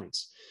palpable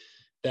difference.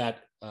 That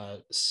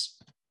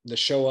the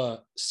Showa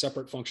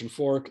separate function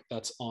fork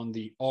that's on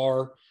the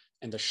R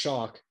and the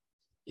shock,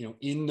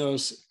 in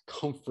those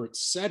comfort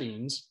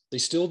settings, they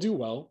still do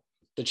well.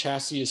 The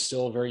chassis is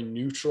still a very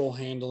neutral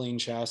handling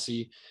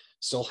chassis,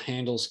 still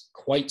handles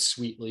quite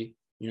sweetly.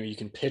 You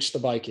can pitch the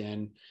bike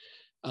in.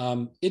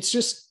 It's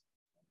just,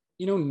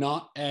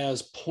 not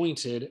as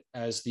pointed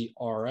as the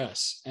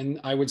RS. And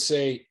I would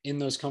say in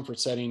those comfort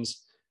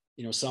settings,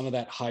 some of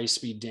that high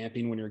speed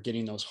damping when you're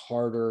getting those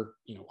harder,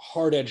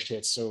 hard edged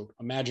hits. So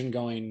imagine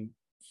going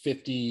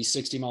 50,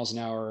 60 miles an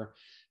hour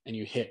and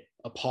you hit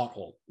a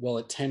pothole. Well,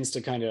 it tends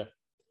to kind of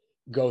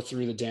go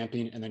through the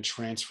damping and then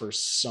transfer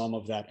some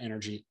of that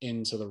energy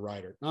into the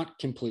rider. Not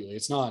completely.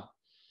 It's not,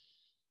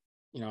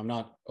 I'm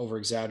not over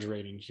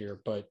exaggerating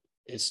here, but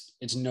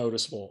it's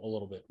noticeable a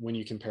little bit when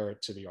you compare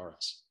it to the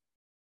RS.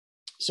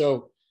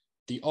 So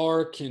the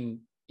R can,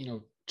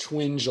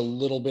 twinge a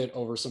little bit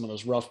over some of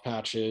those rough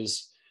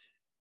patches.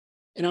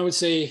 And I would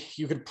say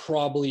you could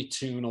probably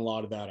tune a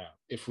lot of that out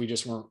if we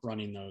just weren't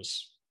running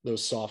those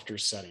softer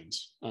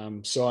settings.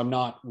 So I'm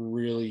not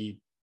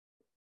really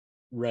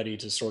ready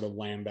to sort of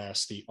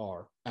lambast the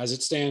R. As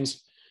it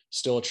stands,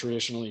 still a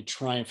traditionally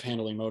Triumph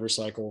handling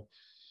motorcycle.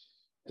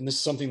 And this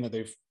is something that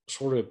they've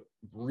sort of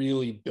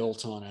really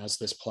built on as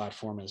this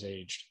platform has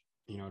aged,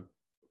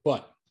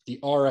 But the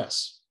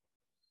RS,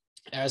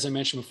 as I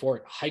mentioned before,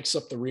 it hikes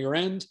up the rear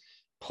end,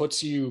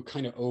 puts you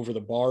kind of over the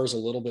bars a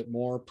little bit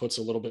more, puts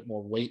a little bit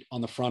more weight on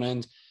the front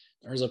end.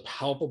 There's a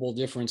palpable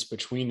difference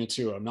between the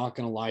two. I'm not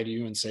going to lie to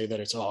you and say that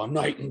it's a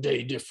night and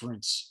day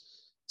difference.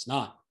 It's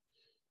not.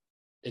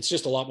 It's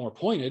just a lot more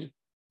pointed,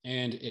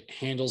 and it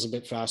handles a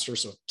bit faster,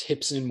 so it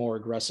tips in more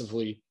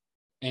aggressively.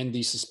 And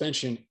the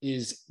suspension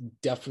is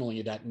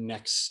definitely that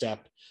next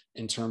step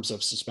in terms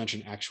of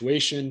suspension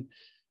actuation,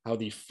 how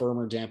the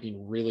firmer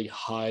damping really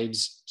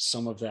hides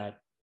some of that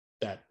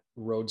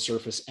road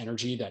surface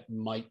energy that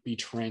might be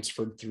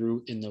transferred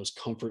through in those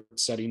comfort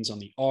settings on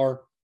the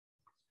R.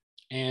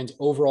 And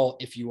overall,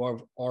 if you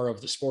are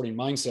of the sporting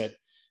mindset,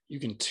 you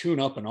can tune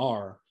up an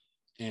R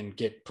and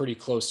get pretty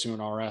close to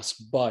an RS,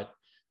 but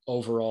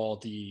overall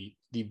the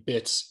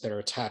bits that are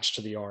attached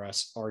to the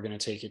RS are going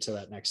to take it to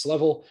that next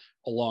level,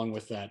 along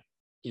with that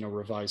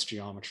revised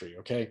geometry.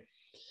 Okay,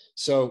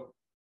 so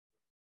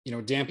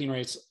damping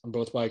rates on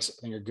both bikes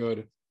I think are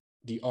good.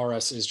 The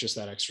RS is just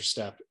that extra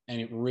step,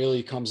 and it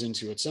really comes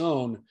into its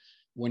own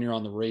when you're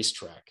on the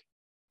racetrack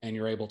and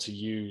you're able to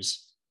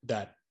use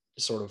that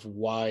sort of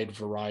wide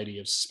variety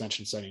of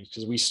suspension settings,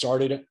 because we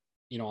started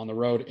on the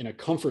road in a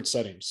comfort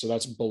setting, so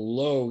that's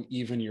below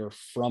even your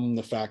from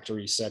the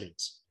factory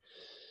settings.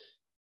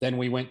 Then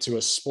we went to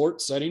a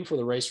sport setting for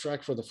the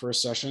racetrack for the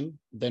first session.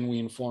 Then we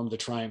informed the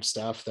Triumph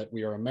staff that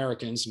we are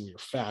Americans and we are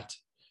fat,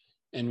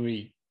 and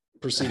we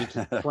proceeded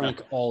to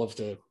crank all of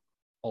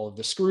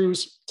the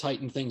screws,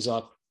 tighten things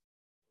up.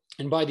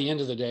 And by the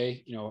end of the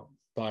day,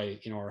 by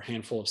our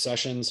handful of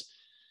sessions,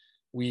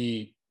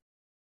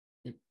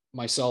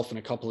 myself and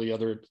a couple of the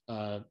other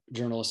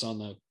journalists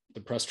on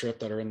the press trip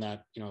that are in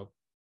that,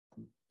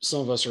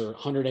 some of us are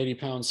 180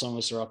 pounds, some of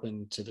us are up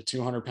into the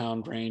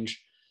 200-pound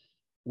range.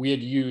 We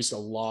had used a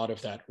lot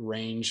of that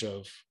range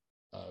of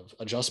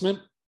adjustment,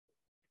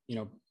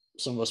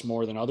 some of us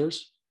more than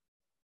others.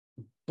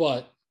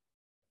 But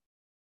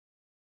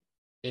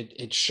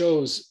it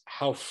shows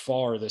how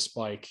far this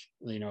bike,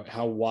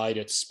 how wide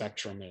its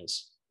spectrum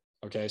is.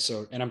 Okay,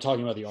 so, and I'm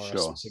talking about the RS Sure.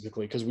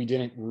 specifically because we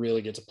didn't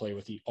really get to play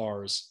with the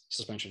R's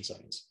suspension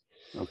settings.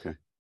 Okay.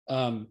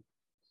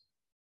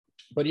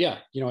 But yeah,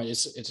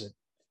 it's a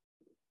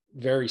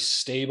very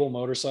stable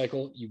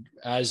motorcycle.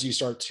 As you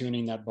start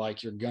tuning that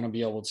bike, you're going to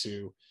be able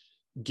to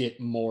get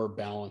more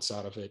balance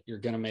out of it. You're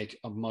going to make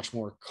a much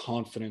more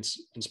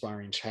confidence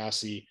inspiring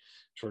chassis.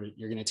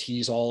 You're going to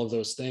tease all of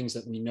those things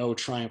that we know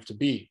Triumph to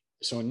be.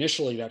 So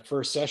initially, that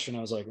first session,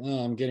 I was like,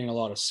 oh, I'm getting a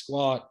lot of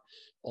squat,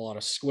 a lot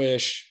of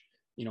squish,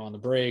 on the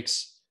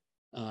brakes.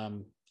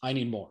 I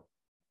need more.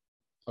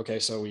 Okay,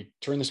 so we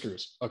turn the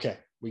screws. Okay,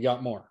 we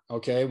got more.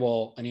 Okay,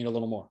 well, I need a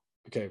little more.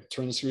 Okay,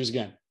 turn the screws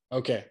again.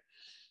 Okay,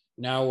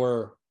 now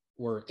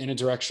we're in a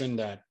direction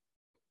that,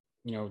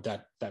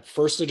 that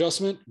first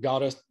adjustment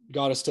got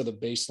us to the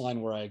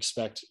baseline where I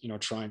expect,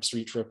 Triumph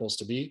street triples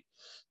to be.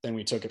 Then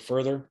we took it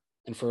further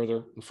and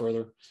further and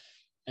further.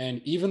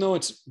 And even though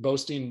it's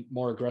boasting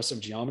more aggressive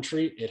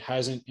geometry, it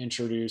hasn't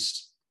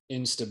introduced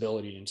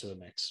instability into the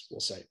mix, we'll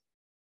say.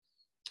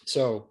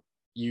 So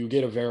you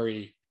get a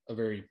very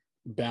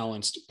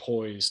balanced,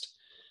 poised,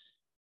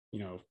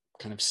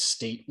 kind of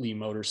stately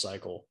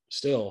motorcycle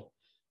still.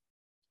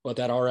 But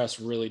that RS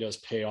really does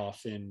pay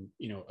off in,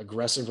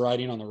 aggressive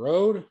riding on the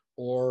road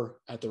or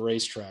at the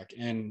racetrack.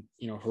 And,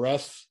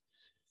 Jerez,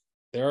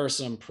 there are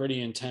some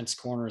pretty intense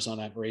corners on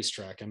that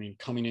racetrack. I mean,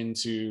 coming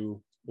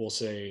into, we'll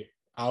say,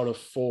 out of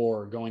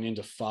 4, going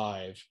into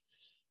 5,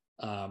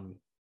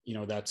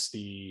 that's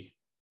the,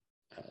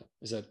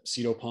 is that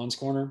Cito Pons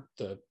corner?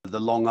 The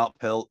long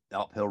uphill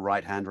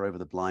right-hander over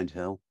the blind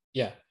hill.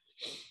 Yeah.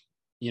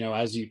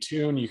 As you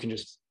tune, you can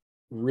just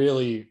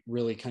really,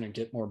 really kind of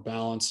get more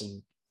balance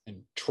and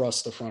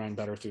trust the front end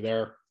better through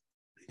there.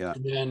 Yeah.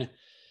 And then,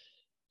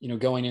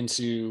 going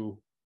into,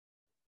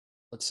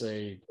 let's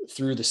say,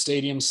 through the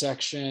stadium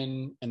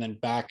section and then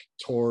back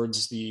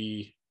towards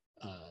the,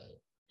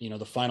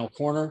 the final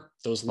corner,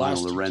 those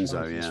last Lorenzo,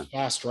 corners, those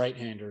fast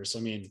right-handers. I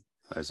mean,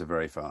 those are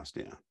very fast.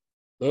 Yeah.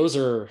 Those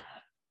are,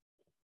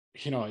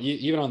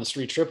 even on the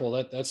street triple,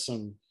 that's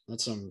some,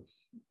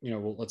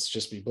 well, let's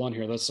just be blunt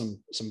here. That's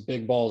some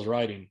big balls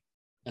riding.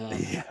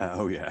 Yeah.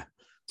 Oh yeah.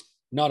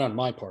 Not on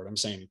my part. I'm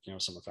saying,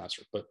 someone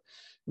faster, but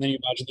then you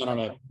imagine that on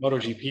a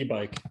MotoGP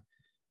bike,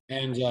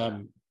 and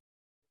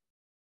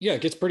yeah,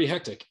 it gets pretty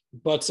hectic.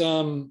 But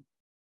so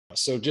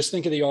just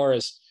think of the R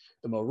as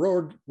the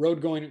more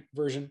road going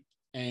version.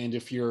 And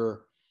if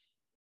you're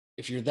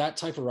that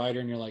type of rider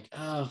and you're like,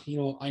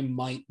 I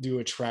might do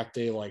a track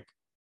day like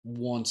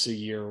once a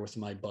year with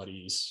my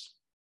buddies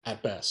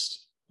at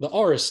best, the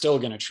R is still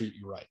going to treat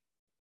you right.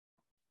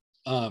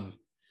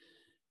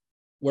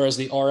 Whereas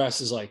the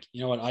RS is like,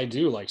 I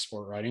do like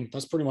sport riding.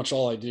 That's pretty much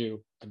all I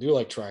do. I do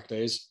like track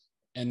days.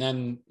 And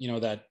then,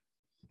 that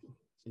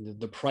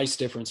the price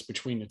difference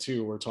between the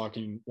two, we're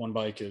talking one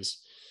bike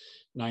is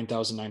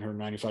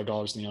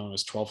 $9,995 and the other one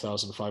is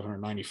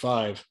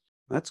 $12,595.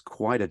 That's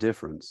quite a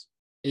difference.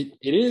 It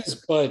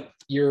is, but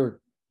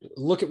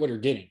look at what you're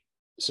getting.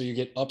 So you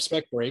get up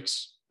spec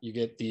brakes, you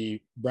get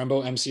the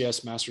Brembo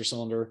MCS master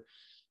cylinder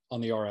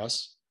on the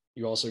RS.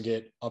 You also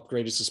get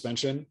upgraded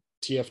suspension,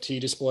 TFT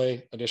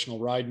display, additional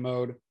ride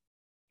mode,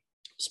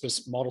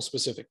 model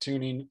specific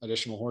tuning,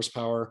 additional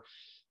horsepower.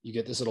 You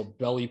get this little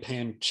belly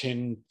pan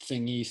chin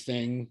thingy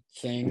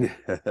thing.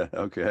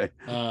 Okay.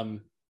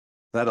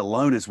 That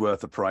alone is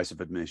worth the price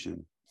of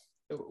admission.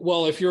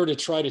 Well, if you were to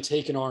try to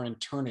take an R and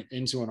turn it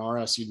into an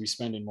RS, you'd be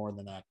spending more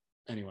than that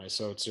anyway.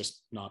 So it's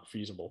just not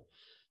feasible.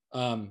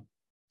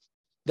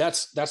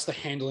 That's the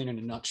handling in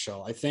a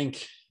nutshell. I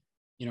think,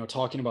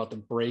 talking about the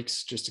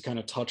brakes, just to kind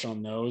of touch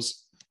on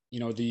those,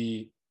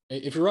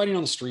 if you're riding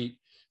on the street,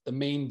 the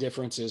main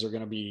differences are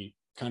going to be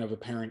kind of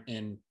apparent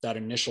in that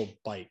initial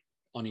bite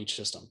on each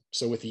system.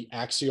 So with the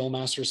axial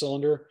master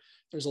cylinder,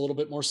 there's a little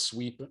bit more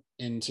sweep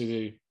into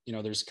the,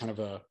 there's kind of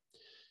a,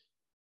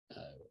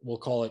 we'll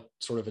call it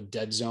sort of a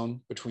dead zone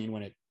between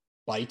when it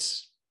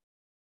bites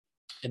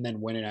and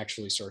then when it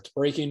actually starts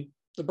braking.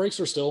 The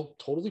brakes are still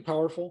totally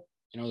powerful.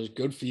 There's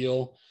good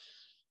feel,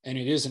 and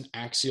it is an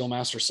axial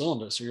master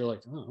cylinder. So you're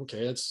like, oh,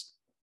 okay, that's,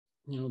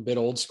 a bit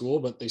old school,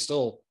 but they're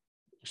still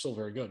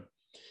very good.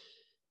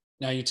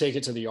 Now you take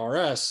it to the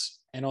RS,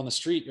 and on the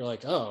street, you're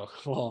like, oh,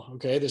 well,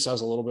 okay, this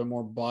has a little bit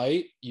more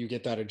bite. You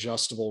get that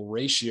adjustable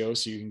ratio,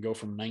 so you can go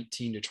from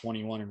 19 to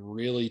 21 and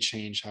really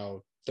change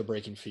how the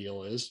braking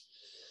feel is.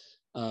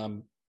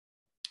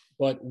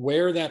 But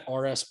where that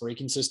RS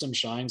braking system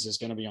shines is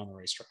going to be on the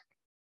racetrack.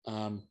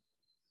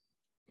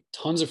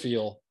 Tons of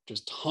feel,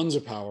 just tons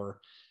of power.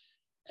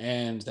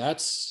 And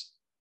that's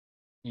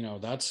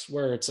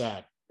where it's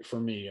at for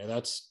me.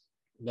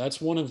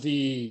 That's one of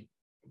the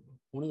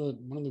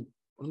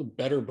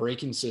better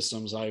braking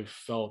systems I've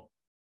felt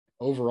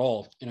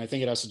overall. And I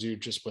think it has to do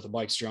just with the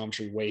bike's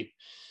geometry, weight,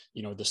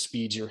 the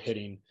speeds you're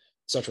hitting,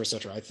 et cetera, et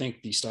cetera. I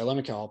think the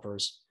Stylemic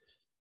calipers,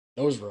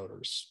 those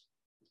rotors,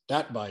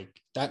 that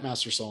bike, that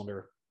master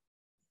cylinder,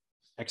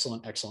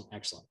 excellent.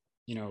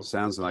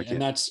 Sounds like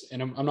and it.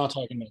 I'm not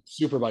talking about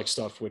super bike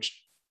stuff,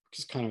 which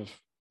is kind of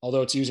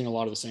although it's using a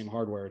lot of the same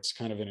hardware, it's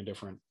kind of in a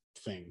different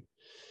thing,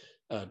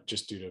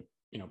 just due to,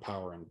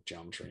 power and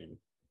geometry and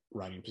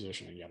riding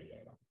position and yada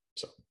yada.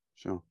 So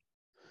Sure.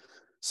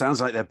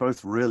 Sounds like they're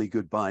both really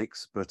good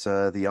bikes, but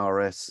the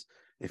RS,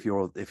 if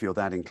you're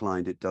that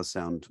inclined, it does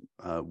sound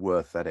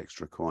worth that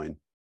extra coin.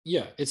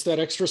 yeah, it's that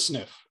extra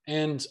sniff,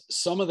 and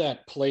some of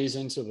that plays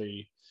into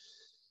the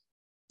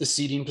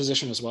seating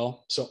position as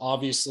well. So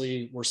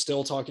obviously, we're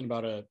still talking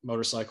about a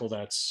motorcycle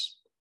that's,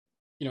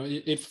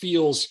 it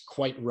feels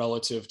quite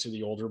relative to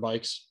the older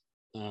bikes.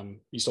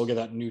 You still get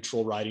that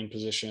neutral riding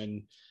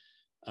position,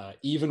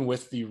 even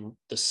with the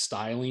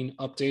styling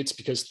updates,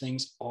 because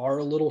things are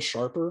a little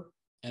sharper.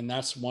 And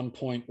that's one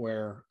point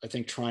where I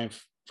think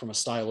Triumph, from a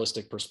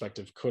stylistic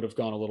perspective, could have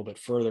gone a little bit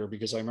further,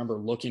 because I remember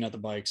looking at the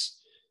bikes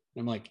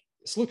and I'm like,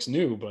 this looks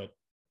new,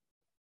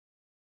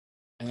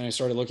 and then I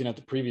started looking at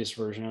the previous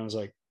version and I was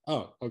like,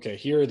 oh, okay,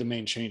 here are the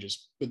main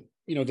changes. But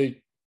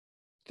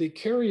they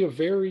carry a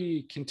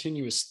very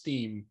continuous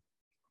theme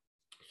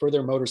for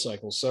their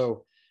motorcycles.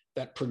 So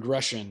that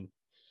progression,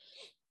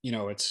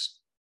 it's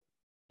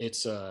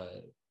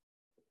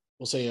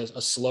we'll say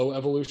a slow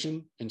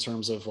evolution in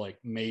terms of like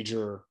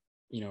major,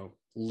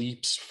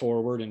 leaps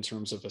forward in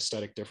terms of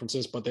aesthetic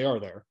differences, but they are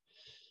there.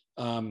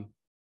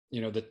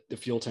 The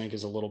fuel tank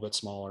is a little bit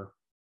smaller,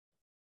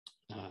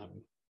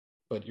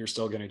 but you're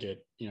still going to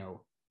get,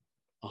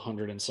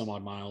 100 and some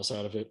odd miles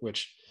out of it,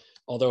 which,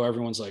 although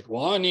everyone's like,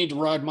 well, I need to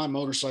ride my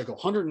motorcycle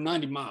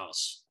 190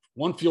 miles,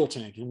 one fuel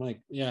tank. I'm like,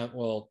 yeah,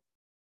 well,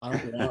 I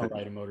don't want to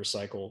ride a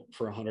motorcycle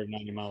for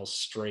 190 miles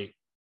straight.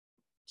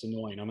 It's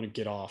annoying. I'm going to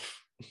get off.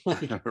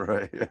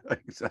 Right. Yeah,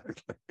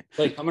 exactly.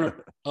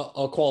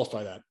 I'll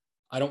qualify that.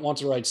 I don't want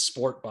to ride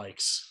sport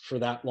bikes for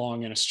that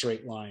long in a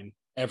straight line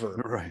ever.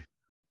 Right.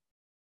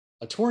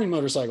 A touring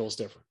motorcycle is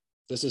different.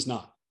 This is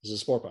not. This is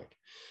a sport bike.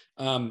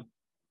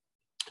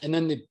 And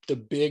then the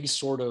big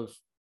sort of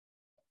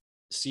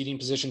seating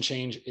position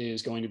change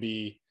is going to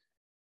be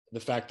the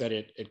fact that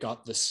it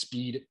got the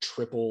speed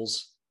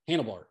triples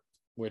handlebar,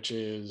 which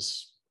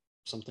is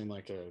something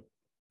like a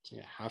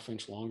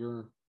half-inch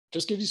longer.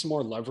 Just gives you some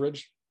more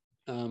leverage.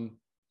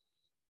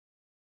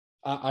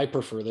 I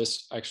prefer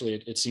this. Actually,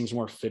 it seems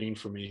more fitting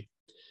for me.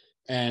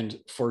 And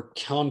for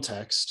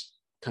context,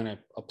 kind of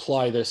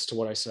apply this to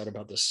what I said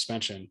about the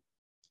suspension.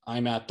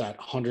 I'm at that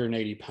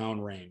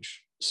 180-pound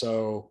range.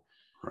 So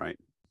right.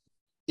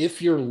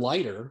 If you're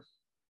lighter,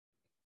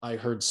 I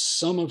heard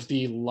some of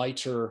the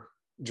lighter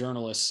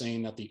journalists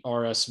saying that the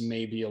RS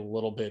may be a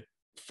little bit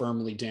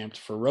firmly damped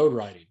for road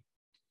riding.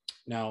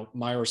 Now,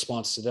 my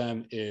response to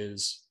them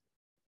is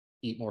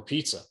eat more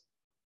pizza,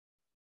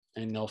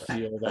 and they'll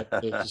feel that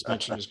the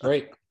suspension is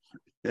great.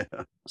 Yeah.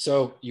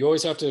 So you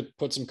always have to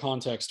put some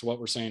context to what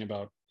we're saying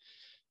about,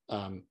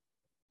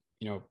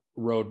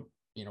 road,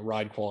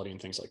 ride quality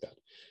and things like that.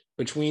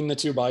 Between the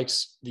two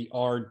bikes, the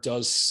R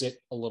does sit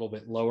a little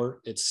bit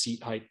lower. Its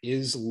seat height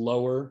is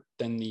lower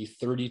than the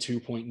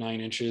 32.9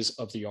 inches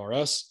of the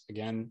RS.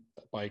 Again,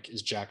 the bike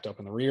is jacked up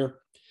in the rear.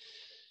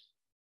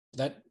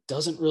 That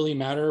doesn't really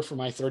matter for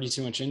my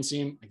 32-inch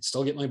inseam. I can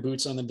still get my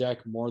boots on the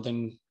deck more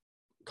than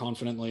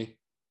confidently.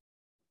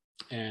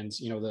 And,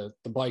 the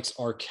bikes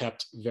are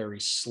kept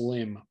very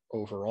slim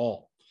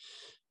overall.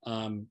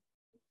 Kind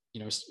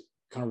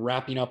of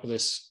wrapping up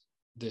this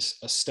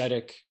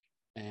aesthetic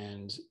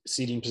and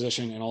seating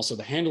position and also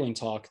the handling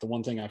talk, the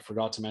one thing I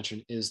forgot to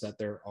mention is that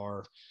there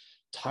are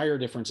tire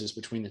differences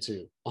between the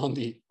two. On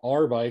the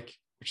R bike,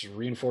 which is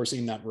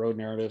reinforcing that road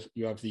narrative,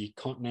 you have the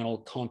Continental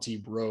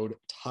Conti Road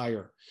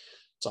tire.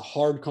 It's a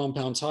hard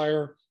compound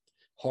tire,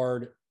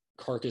 hard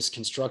carcass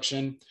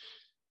construction.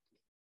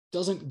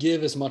 Doesn't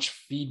give as much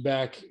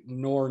feedback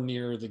nor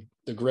near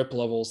the grip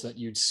levels that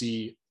you'd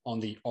see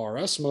on the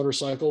RS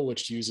motorcycle,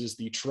 which uses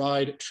the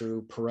tried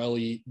true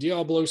Pirelli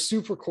Diablo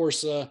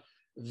Supercorsa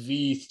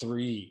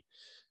V3.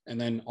 And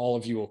then all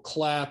of you will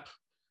clap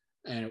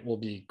and it will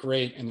be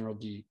great. And there will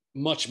be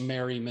much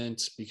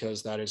merriment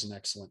because that is an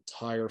excellent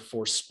tire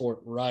for sport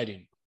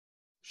riding.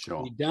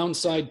 Sure. The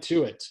downside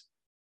to it,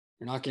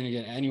 you're not going to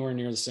get anywhere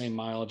near the same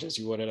mileage as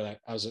you would out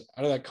of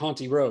that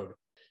Conti Road.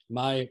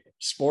 My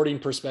sporting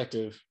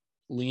perspective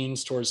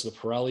leans towards the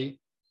Pirelli.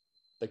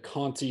 The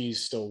Contis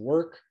still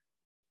work,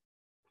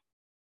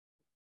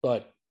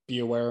 but be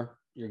aware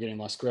you're getting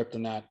less grip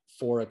than that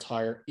for a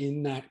tire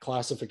in that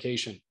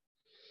classification.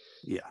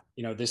 Yeah.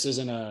 This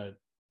isn't a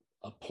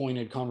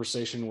pointed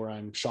conversation where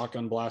I'm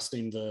shotgun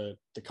blasting the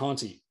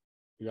Conti.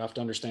 You have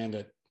to understand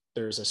that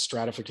there's a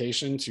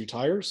stratification to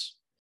tires.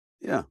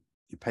 Yeah.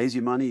 You pays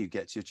your money, you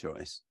get your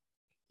choice.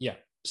 Yeah.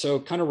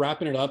 So kind of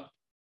wrapping it up,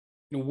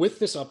 with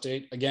this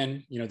update,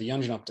 again, the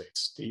engine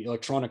updates, the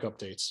electronic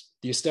updates,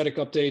 the aesthetic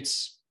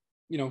updates,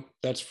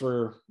 that's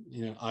for,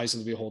 eyes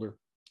of the beholder,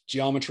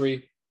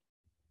 geometry,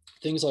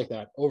 things like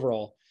that.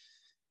 Overall,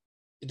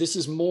 this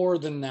is more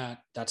than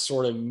that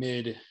sort of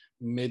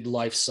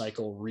mid-life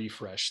cycle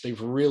refresh.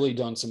 They've really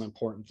done some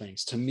important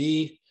things. To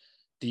me,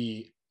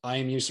 the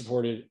IMU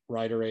supported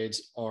rider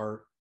aids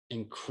are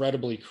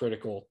incredibly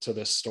critical to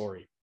this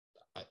story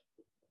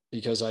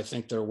because I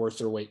think they're worth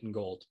their weight in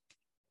gold.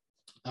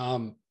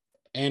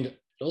 And it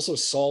also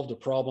solved a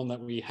problem that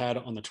we had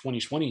on the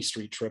 2020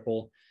 Street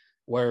Triple,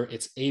 where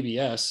its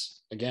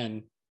ABS,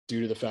 again,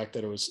 due to the fact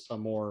that it was a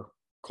more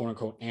quote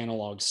unquote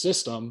analog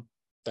system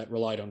that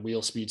relied on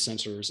wheel speed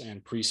sensors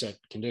and preset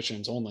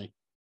conditions only,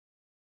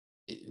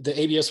 the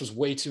ABS was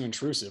way too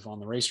intrusive on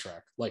the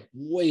racetrack, like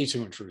way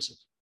too intrusive.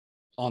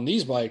 On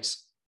these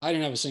bikes, I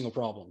didn't have a single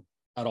problem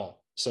at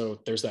all. So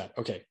there's that.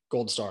 Okay,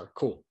 gold star,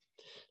 cool.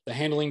 The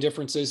handling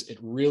differences, it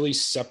really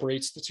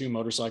separates the two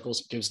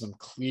motorcycles, it gives them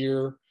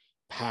clear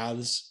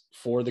paths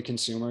for the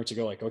consumer to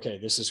go like, okay,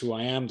 this is who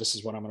I am, this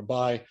is what I'm going to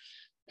buy.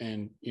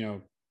 And,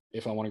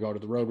 if I want to go to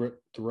the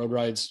road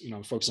rides,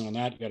 I'm focusing on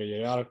that, yada,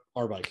 yada, yada,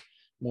 our bike.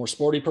 More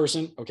sporty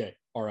person, okay,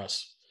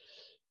 RS.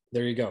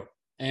 There you go.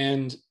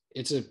 And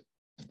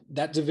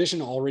that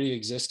division already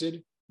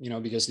existed,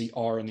 because the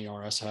R and the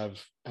RS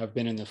have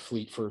been in the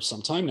fleet for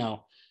some time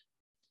now,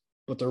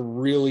 but they're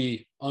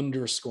really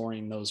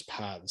underscoring those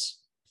paths.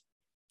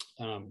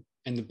 And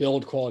the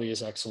build quality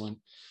is excellent.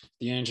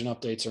 The engine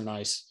updates are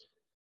nice.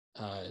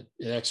 The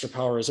extra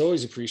power is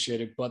always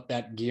appreciated, but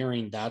that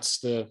gearing, that's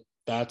the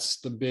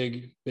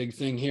big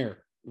thing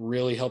here.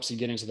 Really helps you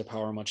get into the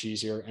power much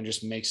easier and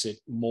just makes it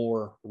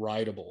more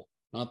rideable.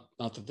 Not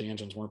that the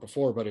engines weren't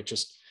before, but it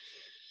just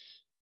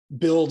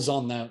builds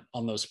on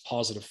those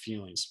positive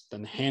feelings.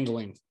 Then the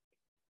handling,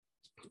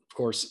 of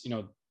course,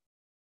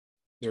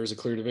 there is a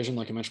clear division,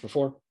 like I mentioned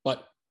before,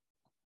 but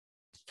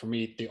for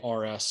me, the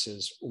RS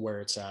is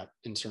where it's at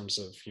in terms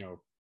of,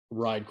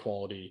 ride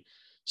quality,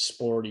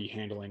 sporty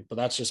handling, but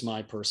that's just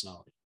my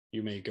personality.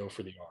 You may go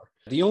for the R.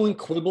 The only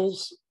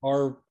quibbles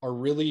are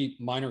really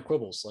minor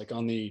quibbles. Like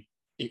on the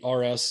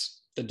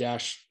RS, the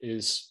dash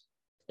it's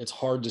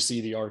hard to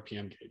see the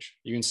RPM gauge.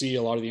 You can see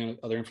a lot of the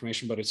other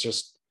information, but it's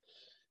just,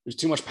 there's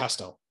too much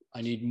pastel.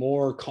 I need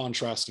more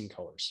contrasting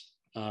colors.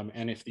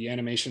 And if the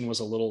animation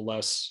was a little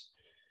less,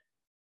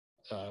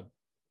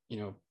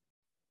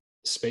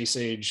 space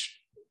age,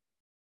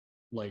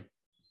 like,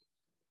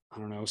 I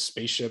don't know,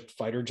 spaceship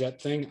fighter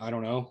jet thing. I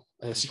don't know.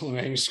 That's the only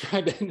way I can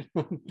describe it.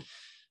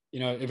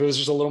 If it was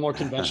just a little more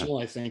conventional,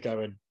 I think I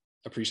would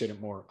appreciate it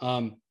more.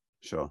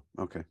 Sure.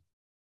 Okay.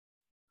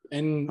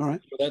 And all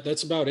right.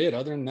 That's about it.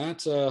 Other than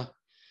that,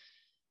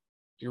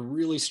 you're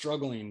really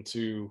struggling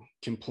to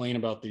complain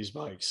about these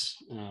bikes.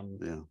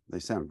 Yeah, they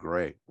sound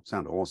great.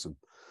 Sound awesome.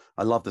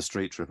 I love the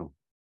Street Triple.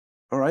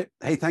 All right.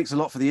 Hey, thanks a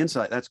lot for the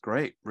insight. That's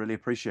great. Really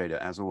appreciate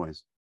it, as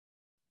always.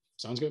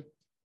 Sounds good.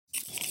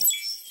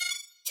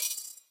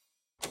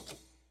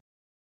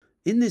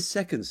 In this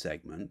second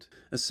segment,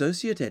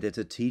 Associate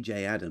Editor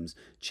TJ Adams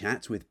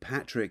chats with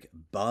Patrick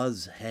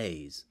Buzz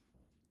Hayes.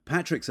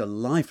 Patrick's a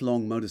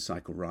lifelong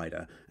motorcycle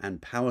rider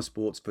and power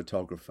sports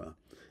photographer,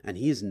 and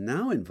he is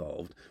now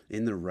involved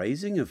in the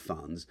raising of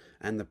funds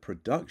and the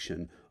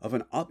production of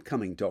an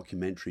upcoming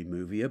documentary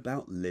movie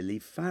about Lily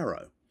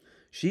Farrow.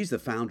 She's the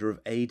founder of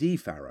AD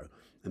Farrow,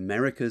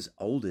 America's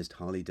oldest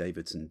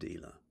Harley-Davidson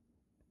dealer.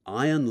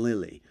 Iron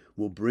Lily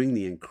will bring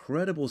the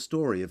incredible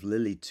story of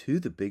Lily to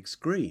the big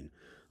screen,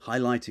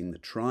 highlighting the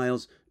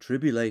trials,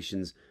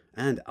 tribulations,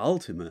 and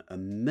ultimate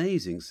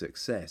amazing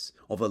success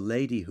of a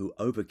lady who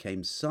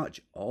overcame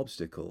such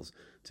obstacles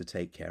to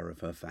take care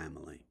of her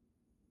family.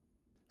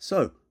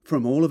 So,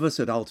 from all of us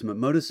at Ultimate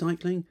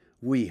Motorcycling,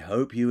 we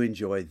hope you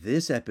enjoy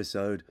this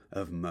episode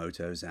of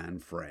Motos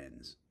and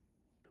Friends.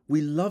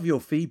 We love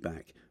your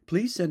feedback.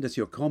 Please send us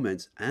your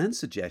comments and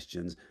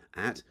suggestions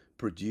at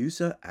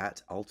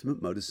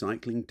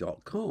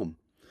producer@ultimatemotorcycling.com.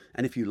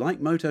 And if you like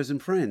Motos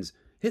and Friends,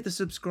 hit the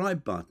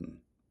subscribe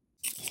button.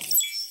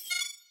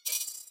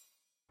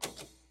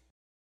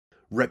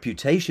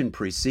 Reputation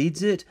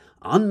precedes it,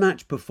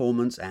 unmatched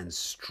performance and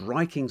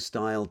striking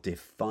style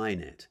define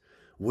it.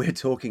 We're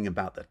talking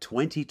about the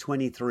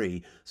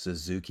 2023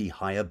 Suzuki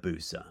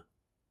Hayabusa.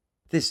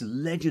 This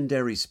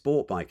legendary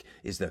sport bike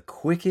is the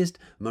quickest,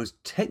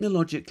 most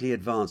technologically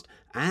advanced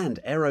and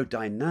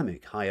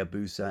aerodynamic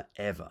Hayabusa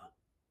ever.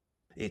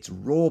 Its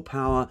raw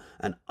power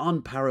and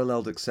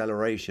unparalleled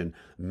acceleration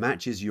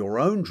matches your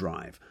own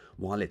drive,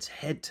 while its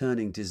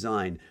head-turning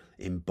design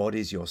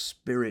embodies your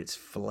spirit's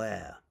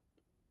flair.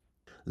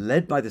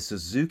 Led by the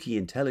Suzuki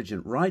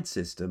Intelligent Ride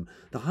System,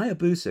 the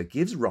Hayabusa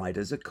gives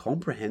riders a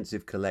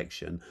comprehensive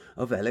collection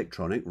of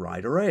electronic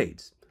rider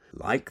aids,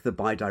 like the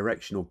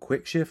bidirectional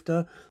quick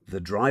shifter, the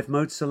drive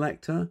mode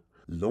selector,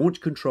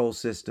 launch control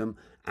system,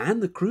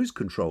 and the cruise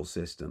control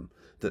system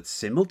that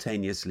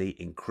simultaneously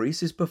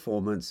increases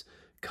performance,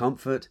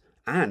 comfort,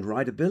 and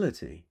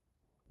rideability.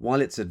 While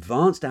its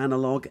advanced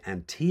analog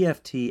and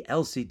TFT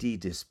LCD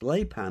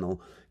display panel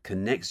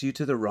connects you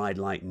to the ride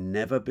like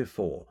never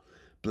before,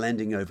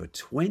 blending over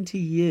 20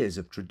 years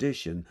of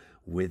tradition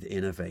with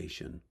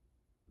innovation.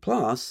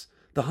 Plus,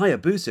 the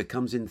Hayabusa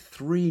comes in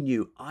 3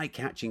 new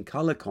eye-catching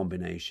color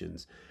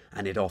combinations,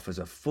 and it offers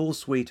a full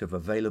suite of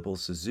available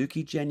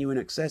Suzuki genuine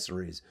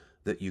accessories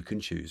that you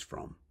can choose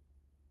from.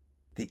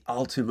 The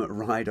ultimate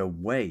rider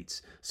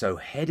waits, so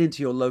head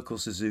into your local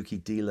Suzuki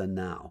dealer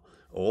now,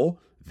 or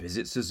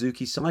visit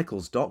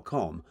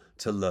SuzukiCycles.com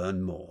to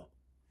learn more.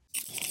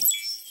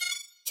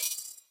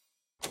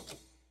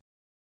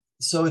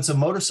 So it's a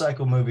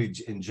motorcycle movie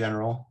in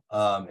general.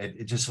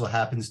 It just so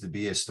happens to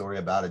be a story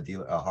about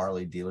a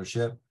Harley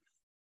dealership.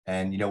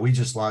 And, we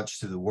just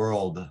launched to the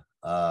world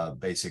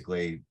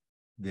basically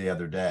the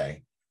other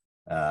day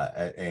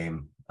at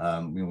AIM.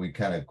 We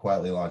kind of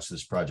quietly launched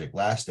this project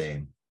last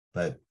AIM,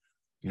 but,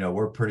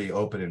 we're pretty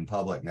open in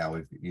public now.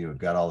 We've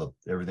got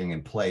everything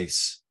in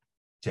place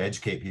to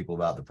educate people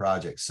about the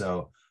project.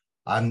 So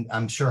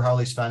I'm sure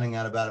Harley's finding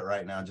out about it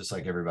right now, just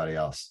like everybody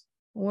else.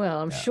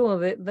 Well, I'm sure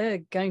that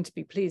they're going to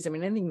be pleased. I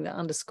mean, anything that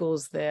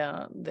underscores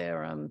their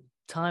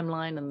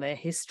timeline and their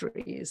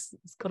history it's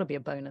got to be a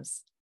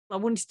bonus. I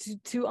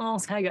wanted to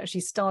ask how you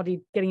actually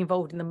started getting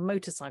involved in the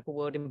motorcycle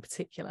world in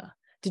particular.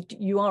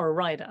 You are a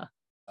rider?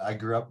 I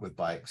grew up with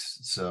bikes,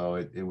 so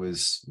it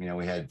was,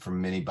 we had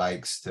from mini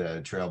bikes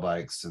to trail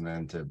bikes and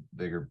then to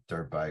bigger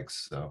dirt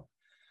bikes. So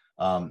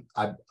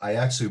I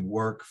actually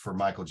work for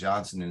Michael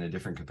Johnson in a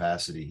different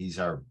capacity. He's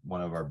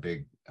one of our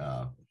big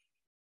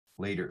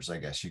leaders, I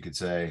guess you could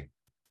say,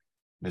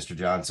 Mr.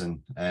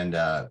 Johnson, and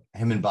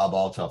him and Bob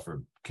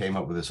Altelfer came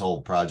up with this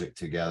whole project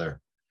together.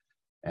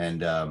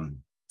 And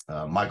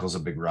Michael's a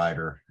big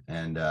rider,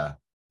 and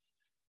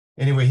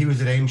anyway, he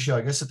was at AIM show,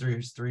 I guess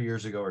 3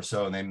 years ago or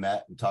so, and they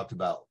met and talked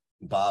about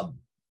Bob.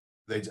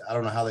 I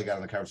don't know how they got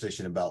in the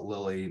conversation about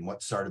Lily and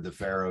what started the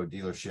Faro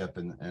dealership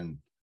and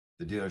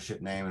the dealership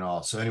name and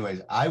all. So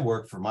anyways, I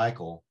worked for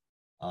Michael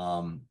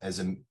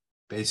as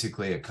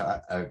basically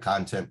a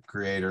content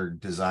creator,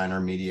 designer,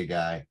 media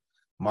guy,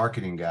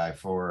 marketing guy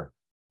for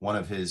one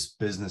of his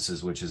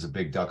businesses, which is a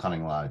big duck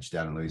hunting lodge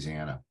down in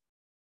Louisiana.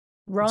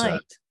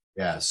 Right.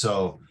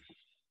 So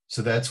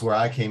that's where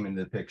I came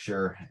into the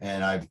picture,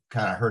 and I've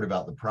kind of heard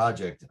about the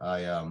project.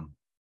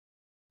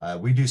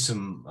 We do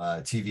some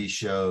TV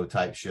show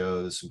type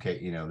shows. Okay,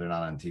 they're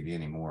not on TV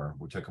anymore.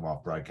 We took them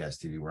off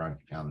broadcast TV. We're on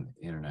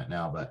the internet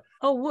now. But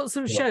what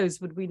sort of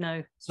shows would we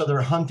know? So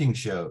they're hunting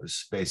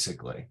shows,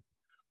 basically.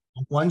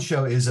 One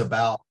show is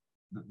about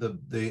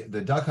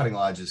the duck hunting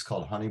lodge is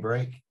called Honey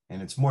Break, and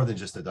it's more than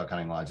just a duck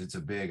hunting lodge. It's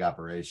a big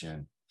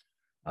operation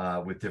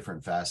with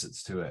different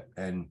facets to it,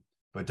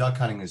 but duck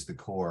hunting is the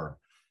core.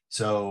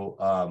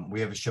 So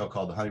we have a show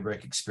called the Honey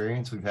Break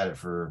Experience. We've had it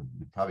for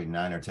probably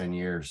 9 or 10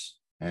 years,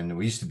 and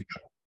we used to be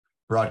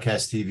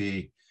broadcast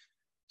TV.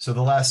 So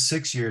the last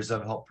 6 years,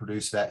 I've helped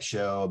produce that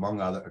show,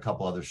 among a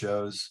couple other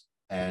shows,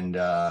 and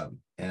I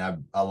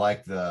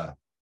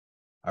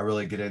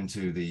really get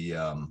into the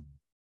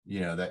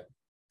that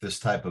this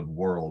type of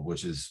world,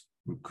 which is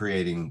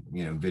creating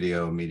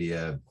video,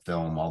 media,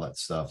 film, all that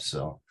stuff.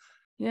 So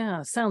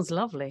yeah, sounds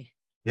lovely.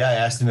 Yeah, I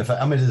asked him if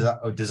I'm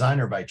a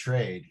designer by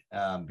trade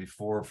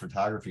before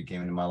photography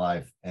came into my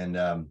life.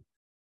 And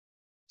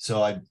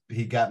so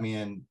he got me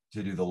in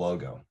to do the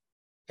logo.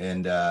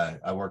 And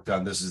I worked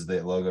on, this is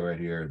the logo right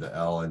here, the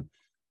L. And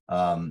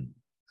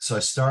so I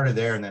started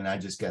there, and then I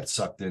just got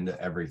sucked into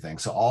everything.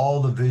 So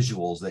all the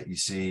visuals that you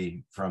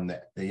see from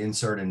the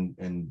insert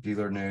in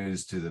dealer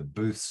news to the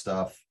booth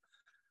stuff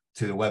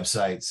to the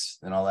websites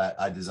and all that,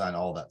 I design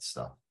all that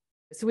stuff.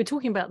 So we're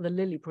talking about the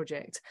Lily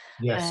project.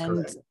 Yes, and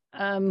correct.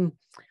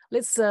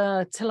 Let's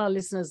tell our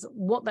listeners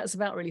what that's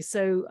about, really.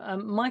 So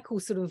Michael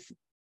sort of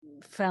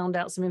found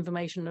out some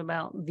information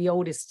about the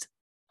oldest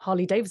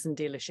Harley Davidson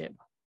dealership.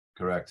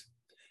 Correct.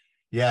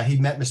 Yeah, he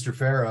met Mr.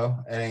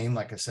 Faro at AIM,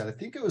 like I said. I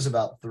think it was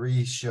about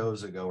 3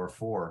 shows ago or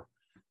 4.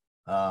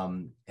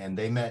 And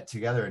they met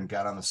together and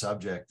got on the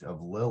subject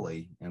of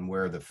Lily and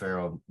where the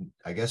Faro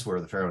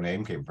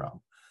name came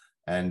from.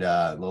 And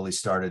Lily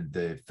started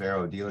the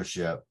Faro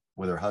dealership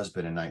with her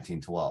husband in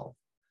 1912.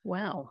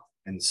 Wow.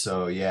 And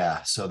so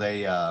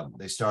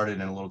they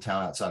started in a little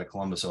town outside of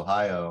Columbus,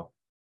 Ohio,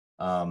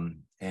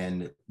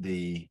 and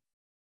he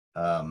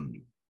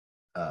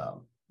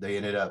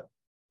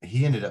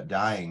ended up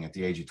dying at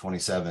the age of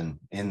 27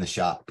 in the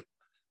shop.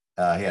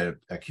 He had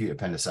acute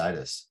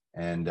appendicitis,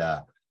 and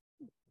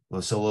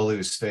so Lily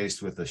was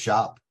faced with the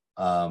shop,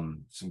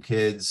 some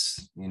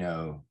kids,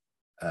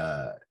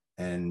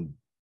 and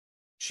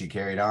she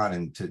carried on.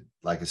 And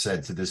like I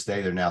said, to this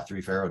day, there are now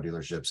 3 Faro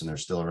dealerships, and they're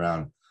still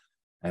around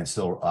and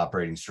still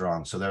operating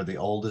strong. So they're the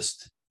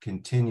oldest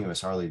continuous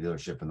Harley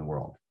dealership in the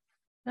world.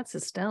 That's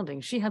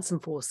astounding. She had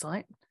some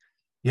foresight.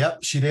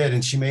 Yep, she did.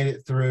 And she made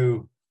it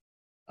through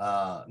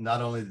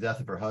not only the death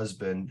of her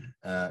husband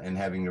and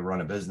having to run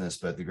a business,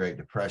 but the Great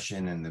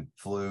Depression and the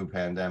flu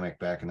pandemic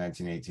back in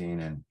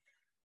 1918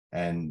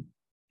 and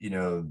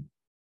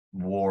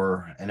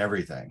war and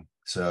everything.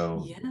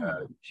 So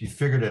she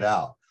figured it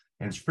out.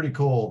 And it's pretty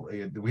cool.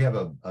 We have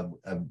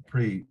a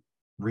pretty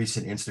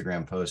recent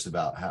Instagram post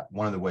about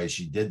one of the ways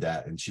she did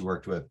that. And she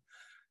worked with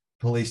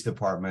police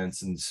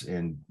departments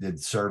and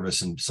did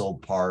service and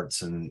sold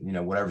parts and,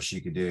 whatever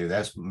she could do.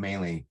 That's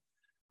mainly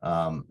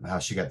how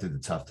she got through the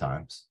tough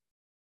times.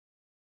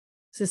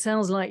 So it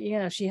sounds like,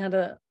 she had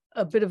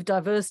a bit of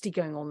diversity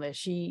going on there.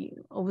 She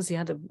obviously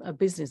had a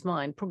business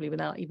mind, probably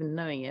without even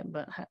knowing it,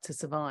 but had to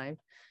survive.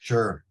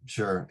 Sure.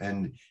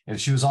 And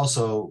she was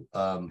also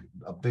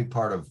a big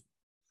part of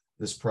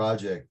this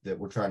project that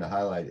we're trying to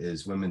highlight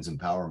is women's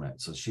empowerment.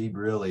 So she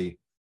really,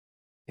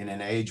 in an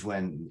age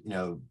when,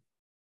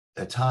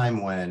 a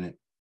time when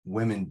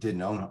women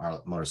didn't own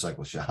our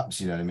motorcycle shops.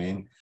 You know what I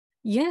mean?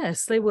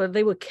 Yes, they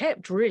were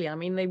kept, really. I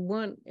mean, they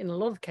weren't in a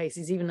lot of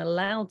cases even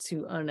allowed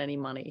to earn any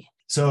money.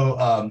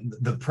 So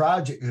the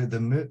project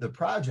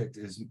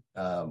is,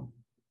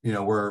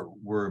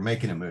 we're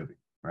making a movie,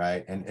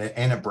 right,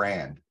 and a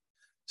brand.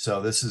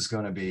 So this is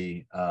going to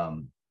be,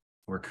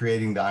 we're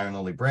creating the Iron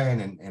Lily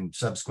brand and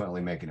subsequently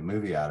making a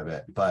movie out of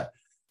it. But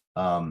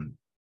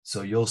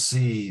so you'll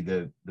see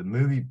the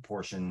movie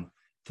portion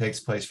takes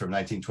place from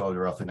 1912 to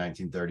roughly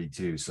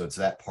 1932. So it's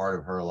that part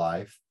of her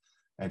life.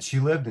 And she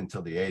lived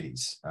until the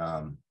 80s,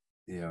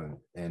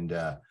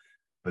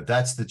 but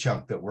that's the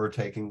chunk that we're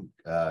taking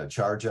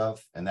charge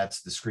of. And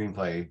that's the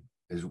screenplay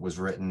was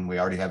written. We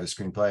already have a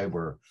screenplay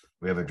where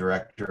we have a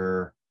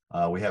director.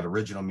 We have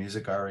original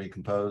music already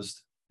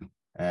composed.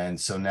 And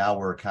so now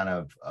we're kind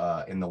of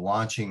in the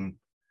launching,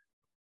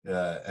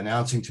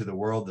 announcing to the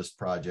world this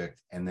project.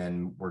 And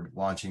then we're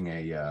launching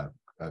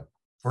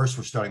first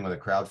we're starting with a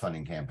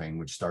crowdfunding campaign,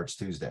 which starts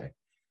Tuesday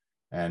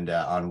and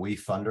on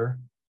WeFunder.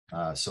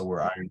 So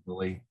we're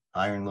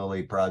Iron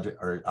Lily project,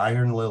 or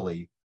Iron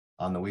Lily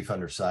on the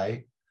WeFunder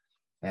site.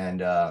 And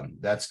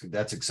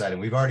that's exciting.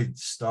 We've already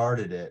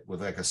started it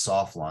with like a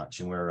soft launch,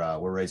 and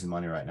we're raising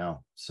money right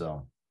now.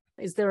 So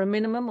is there a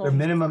minimum? The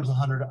minimum's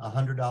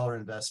 $100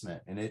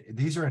 investment, and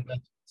these are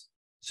investments.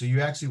 So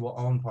you actually will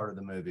own part of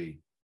the movie.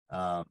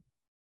 Yeah,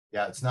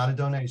 it's not a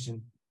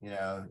donation.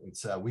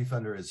 It's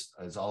WeFunder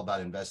is all about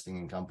investing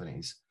in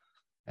companies,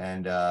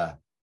 and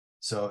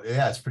so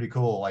yeah, it's pretty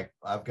cool. Like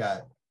I've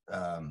got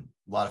a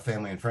lot of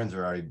family and friends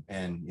are already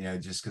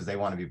in, just because they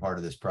want to be part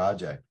of this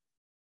project.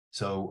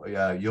 So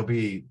you'll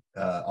be,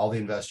 all the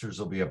investors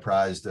will be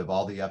apprised of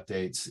all the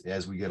updates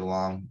as we get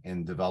along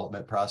in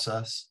development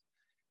process.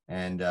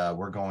 And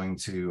we're going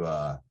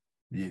to,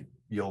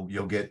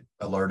 you'll get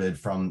alerted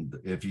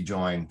if you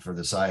join for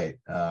the site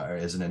or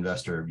as an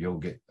investor, you'll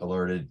get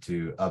alerted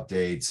to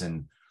updates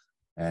and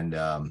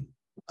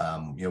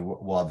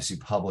we'll obviously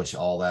publish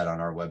all that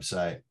on our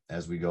website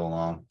as we go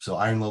along. So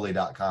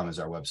ironlily.com is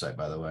our website,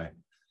 by the way.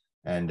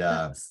 And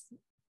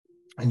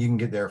you can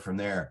get there from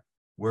there.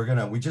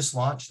 We just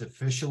launched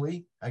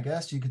officially, I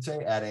guess you could say,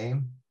 at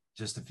AIM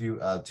just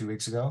 2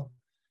 weeks ago.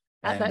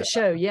 At that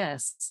show,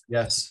 yes.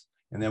 Yes.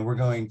 And then we're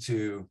going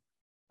to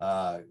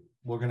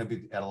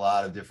be at a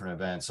lot of different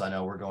events. I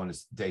know we're going to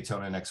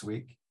Daytona next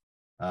week.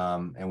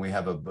 And we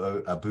have a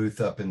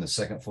booth up in the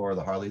second floor of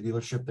the Harley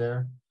dealership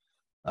there.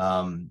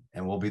 And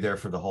we'll be there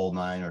for the whole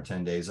 9 or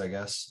 10 days, I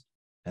guess.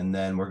 And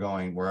then we're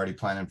already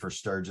planning for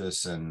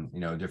Sturgis and,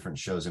 different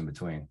shows in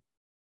between.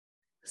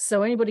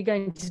 So anybody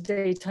going to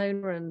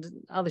Daytona and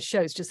other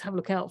shows, just have a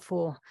look out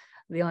for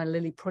the Iron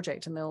Lily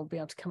project, and they'll be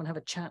able to come and have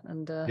a chat.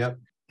 And Yep,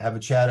 have a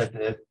chat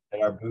at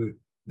our booth.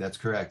 That's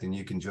correct, and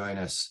you can join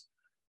us.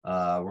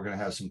 We're going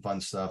to have some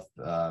fun stuff,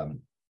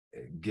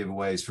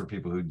 giveaways for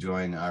people who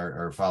join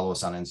or follow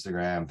us on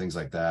Instagram, things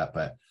like that.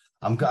 But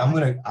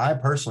I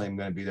personally am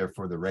going to be there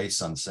for the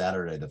race on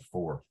Saturday, the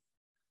 4th.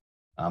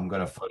 I'm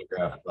going to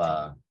photograph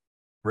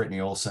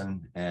Brittany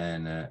Olson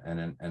and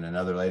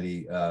another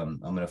lady. I'm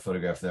going to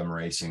photograph them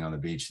racing on the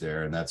beach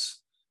there. And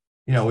that's,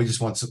 we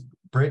just want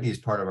Brittany is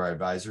part of our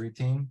advisory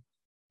team,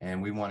 and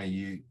we want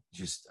to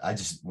I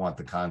just want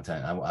the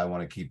content. I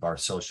want to keep our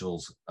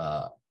socials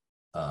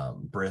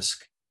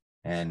brisk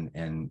and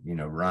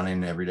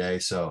running every day.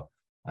 So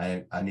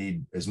I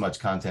need as much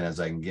content as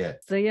I can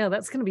get. So yeah,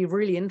 that's going to be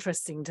really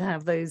interesting to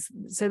have those.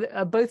 So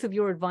both of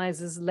your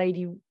advisors,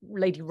 lady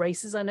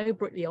racers. I know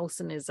Brittany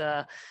Olson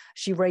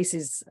she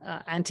races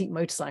antique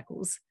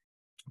motorcycles.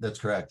 That's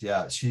correct.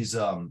 Yeah, she's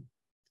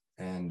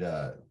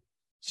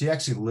she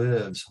actually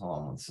lives. Hold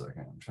on one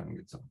second. I'm trying to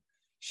get some.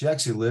 She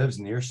actually lives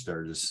near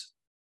Sturgis,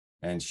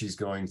 and she's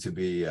going to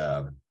be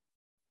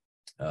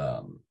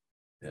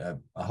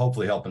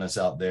hopefully helping us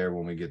out there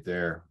when we get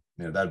there.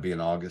 That'd be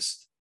in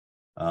August.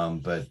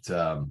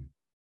 Yeah,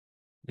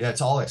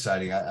 it's all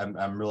exciting.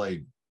 I'm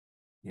really,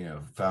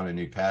 found a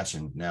new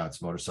passion. Now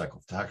it's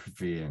motorcycle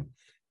photography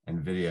and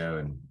video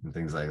and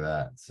things like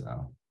that.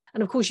 So,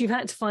 and of course you've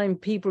had to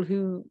find people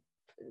who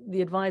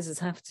the advisors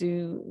have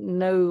to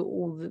know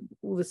all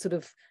the sort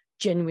of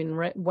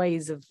genuine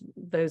ways of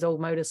those old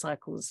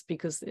motorcycles,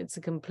 because it's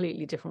a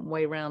completely different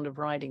way round of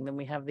riding than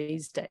we have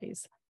these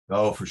days.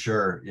 Oh, for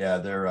sure.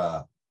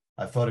 Yeah,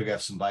 I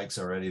photographed some bikes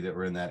already that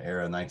were in that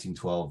era,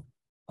 1912.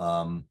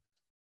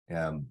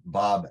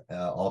 Bob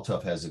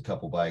Altuff has a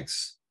couple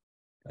bikes.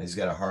 He's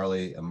got a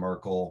Harley, a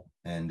Merkel,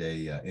 and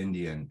a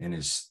Indian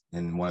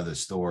in one of the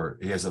store.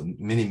 He has a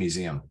mini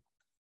museum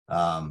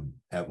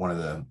at one of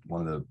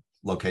the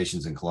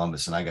locations in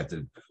Columbus, and I got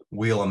to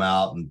wheel them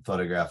out and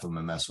photograph them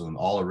and mess with them.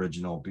 All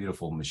original,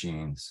 beautiful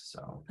machines.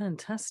 So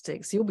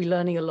fantastic. So you'll be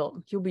learning a lot.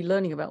 You'll be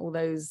learning about all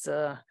those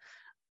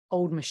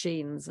old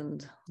machines.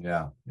 And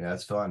yeah,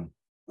 it's fun.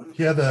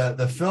 Yeah,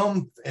 the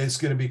film is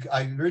going to be,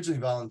 I originally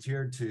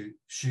volunteered to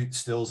shoot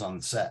stills on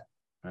the set,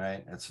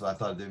 right? That's what I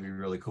thought it'd be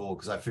really cool,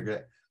 because I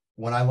figured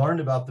when I learned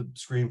about the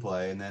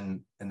screenplay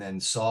and then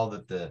saw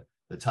that the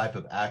type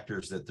of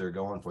actors that they're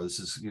going for, this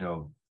is,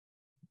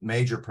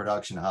 major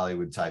production,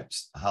 Hollywood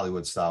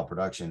style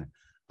production,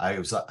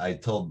 I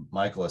told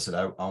Michael, I said,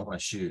 I want to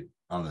shoot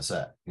on the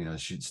set,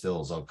 shoot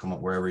stills. I'll come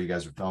up wherever you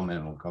guys are filming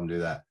and we'll come do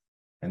that.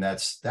 And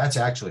that's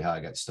actually how I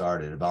got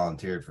started. I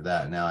volunteered for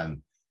that. And now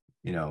I'm,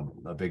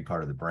 a big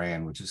part of the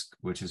brand, which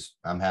is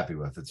I'm happy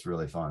with. It's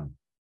really fun.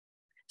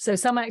 So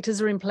some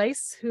actors are in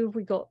place. Who have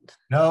we got?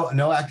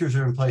 No actors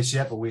are in place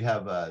yet, but we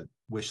have a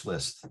wish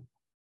list.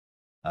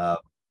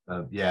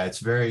 It's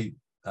very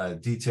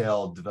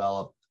detailed,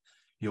 developed.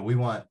 We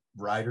want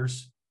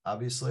riders,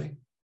 obviously.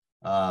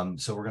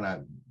 So we're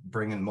gonna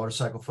bring in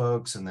motorcycle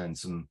folks and then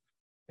some,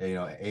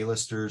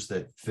 A-listers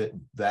that fit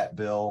that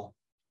bill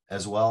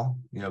as well.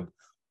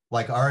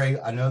 Like Ari,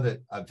 I know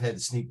that I've had a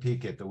sneak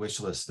peek at the wish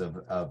list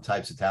of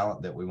types of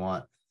talent that we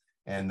want.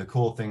 And the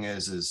cool thing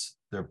is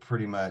they're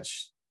pretty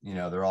much,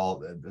 they're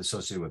all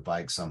associated with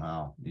bikes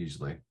somehow,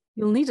 usually.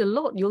 You'll need a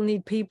lot. You'll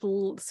need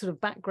people, sort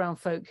of background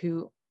folk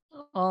who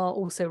are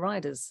also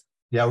riders.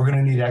 Yeah, we're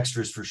going to need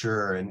extras for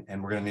sure. And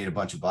we're going to need a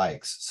bunch of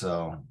bikes.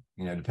 So,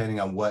 depending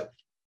on what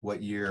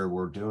year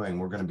we're doing,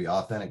 we're going to be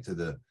authentic to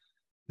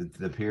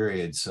the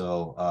period.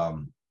 So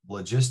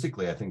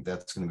logistically, I think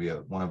that's going to be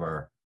one of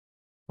our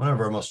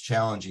most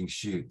challenging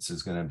shoots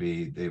is going to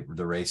be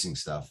the racing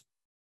stuff.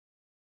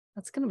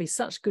 That's going to be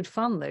such good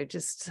fun, though.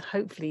 Just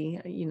hopefully,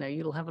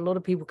 you'll have a lot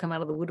of people come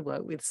out of the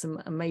woodwork with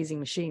some amazing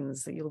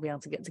machines that you'll be able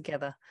to get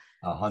together.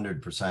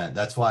 100%.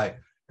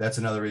 That's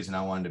another reason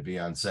I wanted to be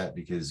on set,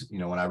 because,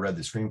 when I read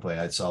the screenplay,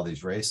 I saw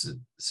these race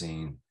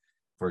scene,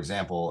 for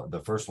example,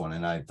 the first one,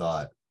 and I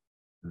thought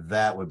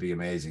that would be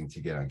amazing to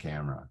get on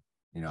camera.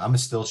 I'm a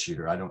still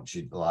shooter. I don't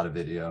shoot a lot of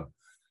video,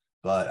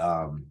 but,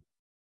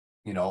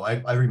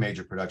 every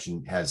major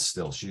production has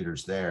still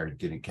shooters there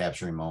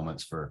capturing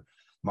moments for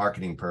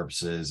marketing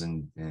purposes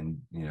and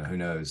who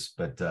knows,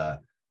 but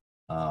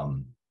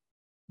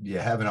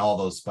having all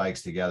those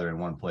bikes together in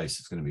one place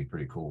is going to be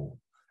pretty cool.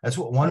 That's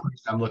one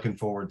reason I'm looking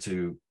forward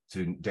to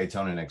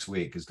Daytona next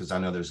week, is because I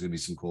know there's going to be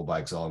some cool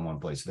bikes all in one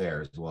place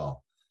there as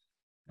well.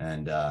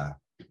 And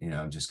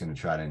I'm just going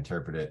to try to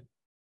interpret it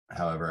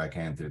however I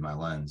can through my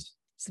lens.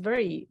 It's a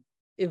very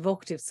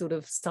evocative sort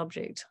of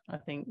subject. I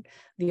think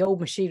the old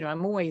machinery,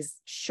 I'm always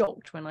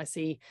shocked when I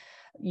see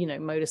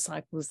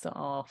motorcycles that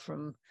are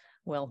from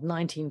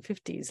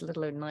 1950s, let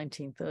alone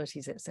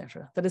 1930s,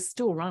 etc., that are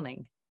still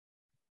running.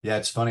 Yeah,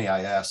 it's funny.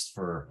 I asked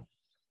for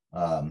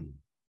a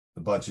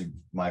bunch of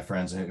my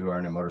friends who are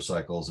into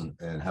motorcycles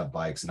and have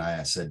bikes, and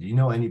I said, do you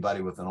know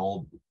anybody with an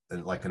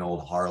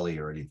old Harley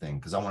or anything?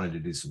 Because I wanted to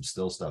do some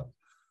still stuff,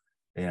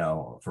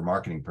 for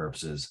marketing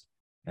purposes.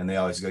 And they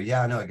always go,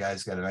 yeah, I know a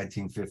guy's got a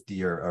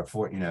 1950 or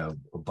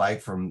a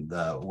bike from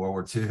the World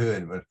War II.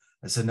 And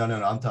I said, no,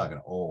 I'm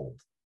talking old,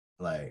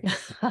 like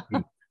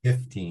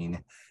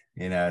 15.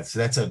 So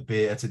that's a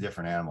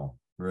different animal.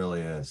 It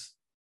really is.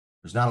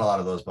 There's not a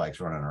lot of those bikes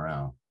running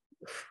around.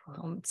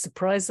 I'm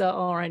surprised there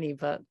are any,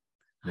 but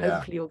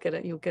hopefully you'll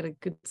get a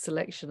good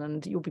selection,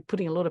 and you'll be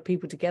putting a lot of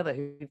people together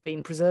who've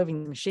been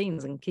preserving the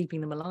machines and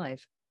keeping them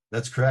alive.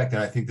 That's correct.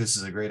 And I think this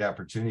is a great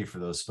opportunity for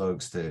those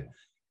folks to,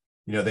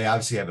 they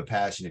obviously have a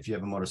passion. If you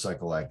have a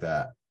motorcycle like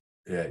that,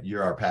 you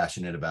are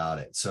passionate about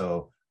it.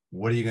 So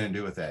what are you going to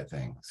do with that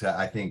thing? So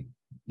I think,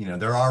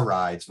 there are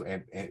rides,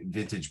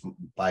 vintage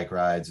bike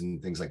rides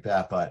and things like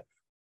that, but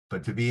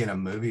to be in a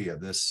movie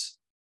of this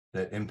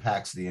that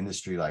impacts the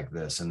industry like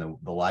this and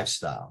the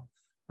lifestyle,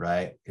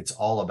 right? It's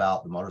all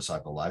about the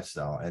motorcycle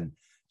lifestyle. And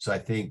so I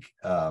think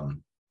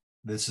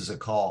this is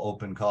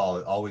open call.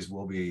 It always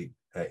will be.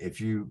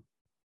 If you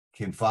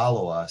can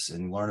follow us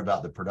and learn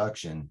about the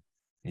production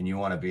and you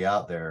want to be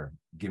out there,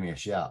 give me a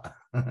shout.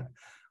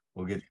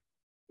 We'll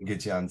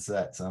get you on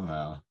set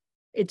somehow.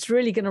 It's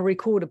really going to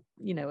record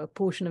a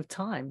portion of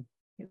time.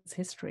 It's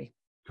history.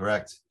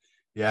 Correct.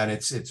 Yeah. And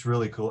it's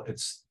really cool.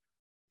 It's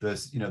the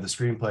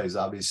screenplay is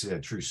obviously a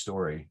true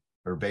story,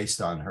 or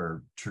based on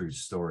her true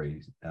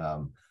story.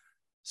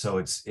 So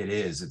it's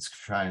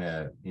trying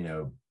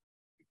to,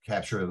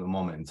 capture the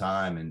moment in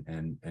time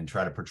and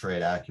try to portray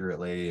it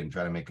accurately and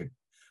try to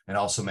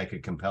also make a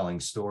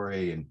compelling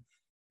story.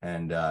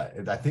 And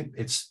I think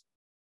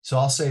so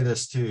I'll say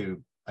this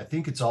too. I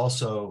think it's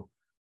also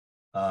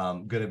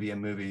going to be a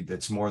movie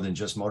that's more than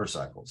just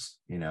motorcycles.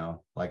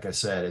 Like I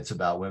said, it's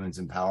about women's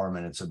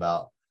empowerment. It's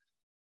about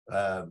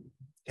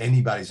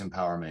anybody's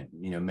empowerment,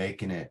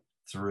 making it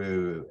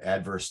through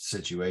adverse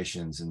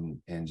situations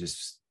and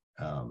just,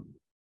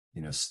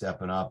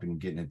 stepping up and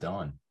getting it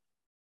done.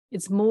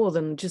 It's more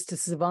than just a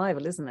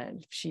survival, isn't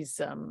it? She's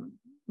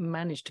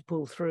managed to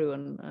pull through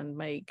and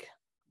make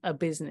a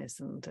business,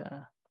 and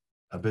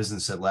a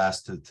business that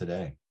lasts to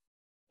today.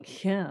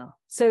 Yeah.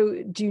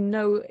 So do you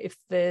know if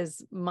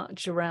there's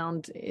much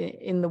around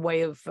in the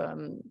way of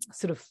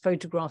sort of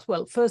photographs?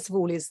 Well, first of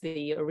all, is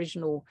the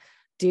original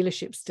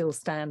dealership still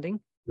standing?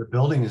 The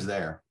building is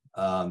there.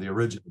 The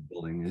original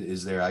building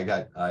is there.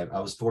 I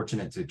was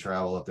fortunate to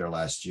travel up there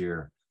last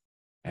year,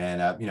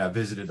 and I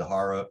visited the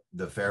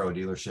Faro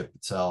dealership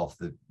itself,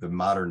 the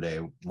modern day,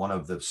 one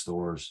of the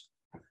stores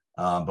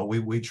But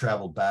we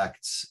traveled back.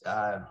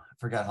 I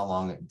forgot how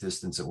long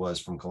distance it was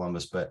from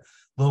Columbus, but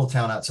little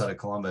town outside of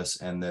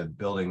Columbus, and the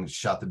building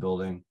shot the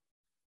building.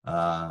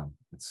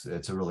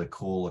 It's a really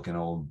cool looking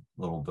old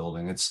little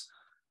building.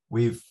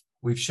 We've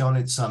shown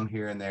it some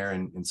here and there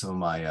in some of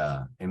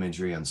my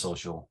imagery on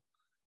social,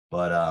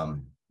 but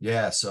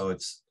yeah. So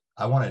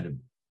I wanted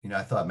to,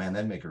 I thought, man,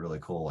 that'd make a really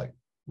cool like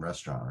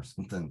restaurant or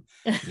something.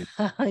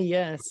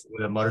 Yes,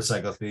 with a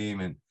motorcycle theme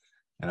and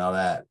all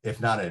that.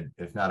 If not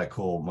a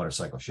cool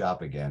motorcycle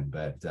shop again,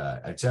 but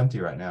it's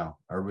empty right now,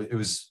 or it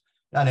was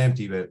not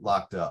empty, but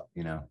locked up.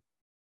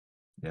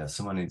 Yeah,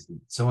 someone needs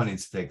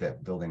to take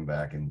that building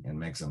back and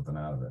make something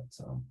out of it.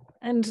 So.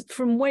 And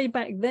from way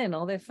back then,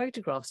 are there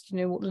photographs? Do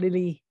you know what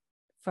Lily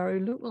Farrow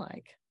looked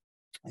like?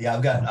 Yeah,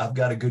 I've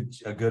got a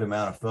good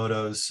amount of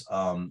photos.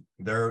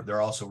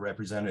 They're also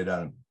represented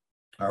on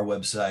our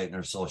website and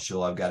our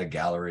social. I've got a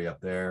gallery up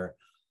there.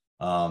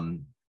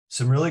 Some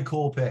really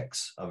cool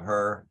pics of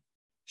her.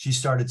 She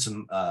started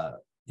some,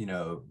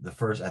 the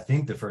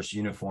first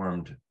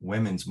uniformed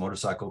women's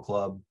motorcycle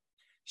club.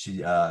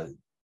 She was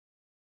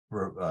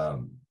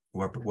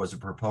a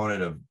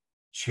proponent of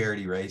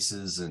charity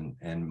races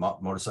and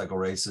motorcycle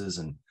races,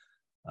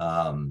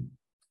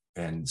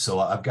 and so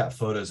I've got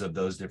photos of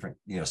those different,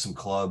 some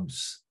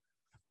clubs,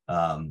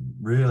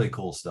 really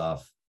cool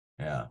stuff.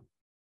 Yeah.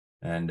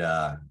 And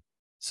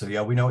so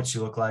yeah, we know what she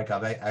looked like.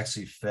 I've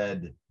actually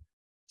fed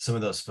some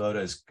of those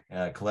photos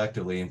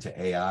collectively into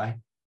AI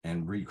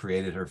and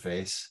recreated her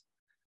face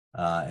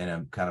in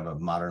a kind of a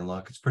modern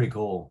look. It's pretty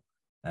cool.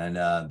 And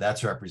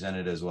that's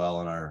represented as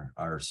well in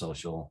our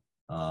social.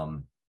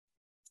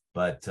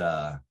 But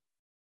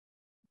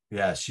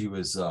yeah, she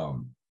was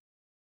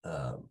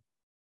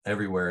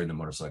everywhere in the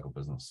motorcycle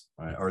business,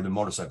 right? Or the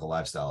motorcycle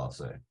lifestyle, I'll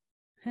say.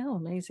 How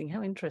amazing!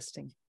 How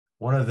interesting.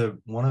 One of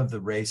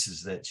the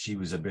races that she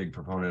was a big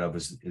proponent of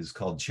is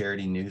called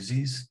Charity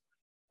Newsies,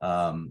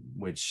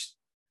 which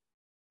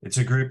it's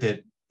a group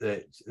that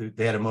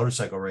they had a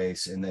motorcycle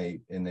race, and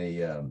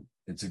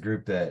it's a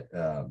group that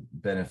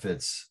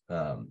benefits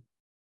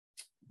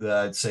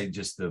I'd say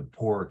just the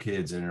poor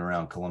kids in and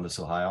around Columbus,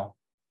 Ohio,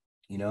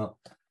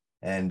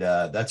 and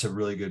that's a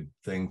really good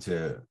thing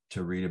to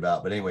read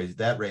about. But anyways,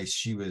 that race,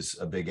 she was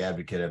a big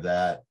advocate of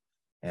that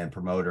and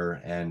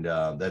promoter, and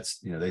that's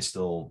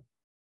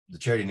the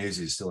Charity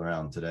Newsies is still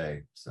around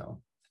today.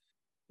 So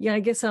yeah, I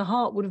guess her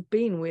heart would have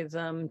been with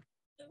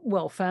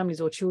families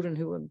or children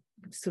who were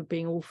sort of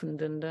being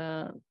orphaned and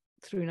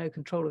through no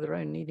control of their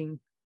own, needing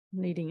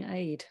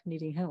aid,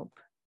 needing help.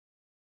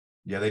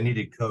 Yeah, they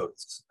needed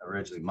coats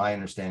originally. My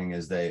understanding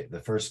is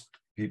the first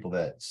people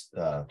that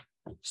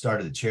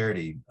started the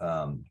charity,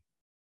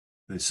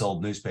 they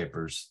sold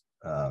newspapers.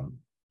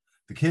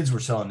 The kids were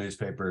selling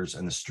newspapers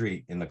in the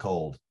street in the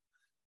cold,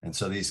 and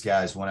so these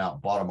guys went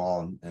out, bought them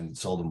all, and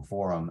sold them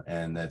for them,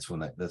 and that's when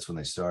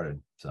they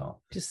started. So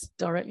just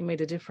directly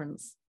made a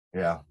difference.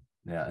 Yeah,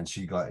 and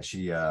she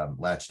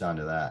latched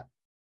onto that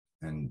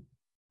and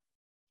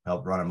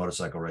helped run a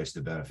motorcycle race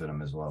to benefit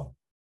them as well.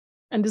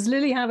 And does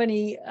Lily have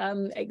any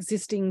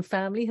existing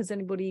family? Has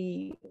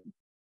anybody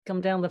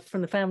come down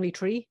from the family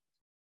tree?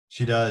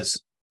 She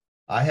does.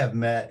 I have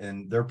met,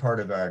 and they're part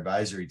of our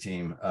advisory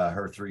team,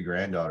 her 3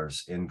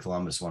 granddaughters in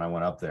Columbus. When I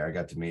went up there, I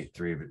got to meet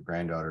 3 of her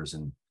granddaughters,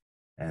 and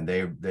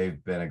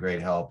they've been a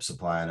great help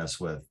supplying us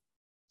with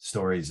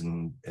stories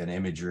and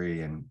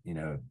imagery and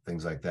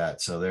things like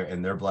that. So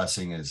their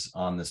blessing is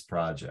on this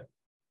project.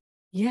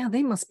 Yeah,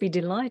 they must be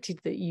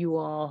delighted that you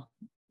are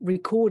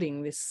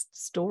recording this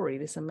story,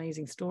 this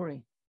amazing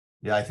story.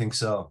 Yeah, I think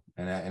so,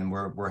 and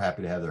we're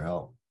happy to have their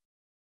help.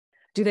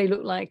 Do they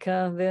look like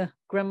their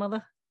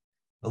grandmother?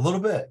 A little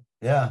bit,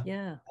 yeah.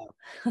 Yeah.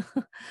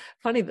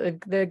 Funny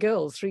that they're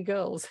girls, 3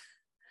 girls.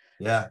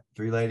 Yeah,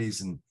 3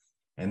 ladies, and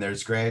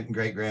there's great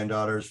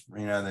granddaughters.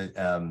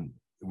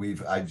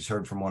 I just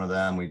heard from one of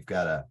them. We've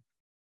got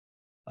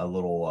a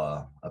little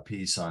a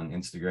piece on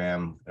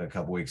Instagram a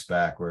couple weeks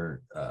back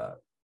where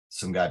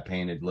some guy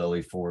painted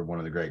Lily for one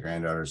of the great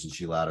granddaughters, and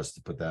she allowed us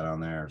to put that on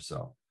there.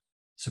 So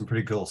some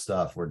pretty cool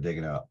stuff we're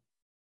digging up.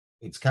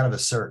 It's kind of a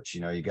search,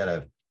 you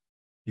gotta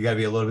be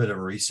a little bit of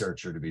a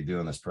researcher to be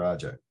doing this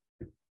project.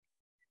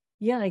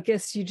 Yeah, I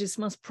guess you just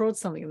must prod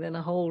something, and then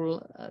a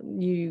whole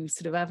new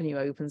sort of avenue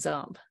opens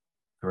up.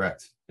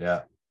 Correct.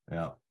 Yeah.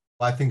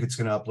 I think it's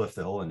going to uplift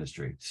the whole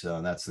industry.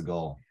 So that's the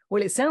goal.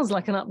 Well, it sounds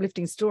like an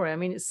uplifting story. I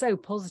mean, it's so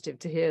positive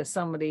to hear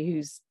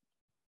somebody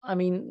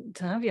to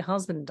have your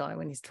husband die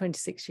when he's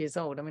 26 years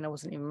old. I mean, I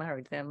wasn't even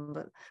married then,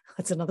 but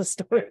that's another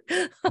story.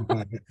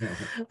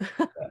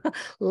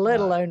 Let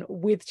alone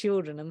with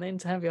children. And then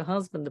to have your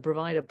husband, the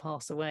provider,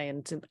 pass away,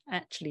 and to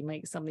actually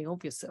make something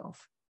of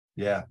yourself.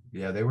 Yeah,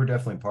 they were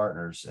definitely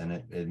partners,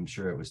 and I'm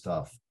sure it was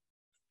tough.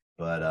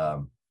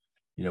 But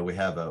we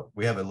have a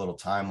little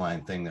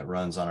timeline thing that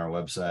runs on our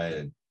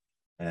website,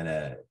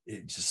 and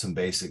it's just some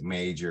basic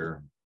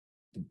major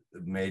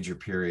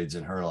periods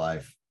in her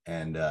life.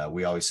 And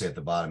we always say at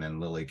the bottom, and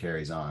Lily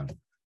carries on,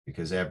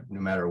 because no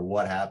matter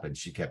what happened,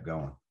 she kept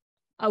going.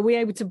 Are we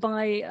able to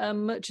buy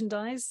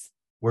merchandise?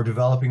 we're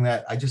developing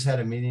that. I just had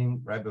a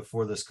meeting right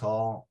before this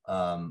call.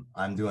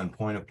 I'm doing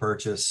point of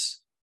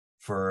purchase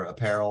for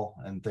apparel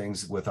and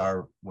things with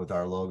our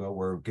logo.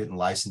 We're getting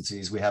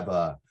licensees. We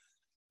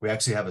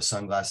actually have a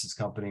sunglasses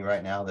company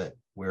right now that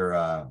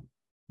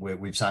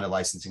we've signed a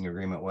licensing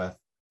agreement with.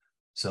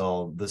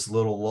 So this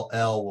little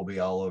L will be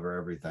all over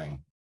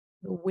everything.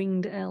 The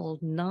winged L,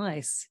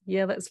 nice.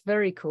 Yeah, that's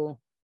very cool.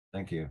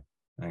 Thank you.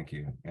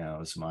 Yeah, it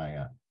was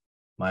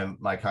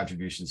my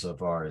contribution so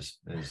far is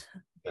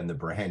been the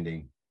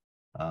branding,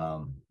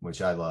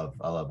 which I love.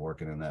 I love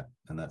working in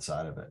that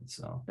side of it.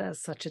 So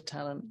that's such a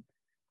talent.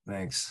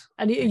 Thanks.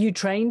 And are you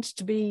trained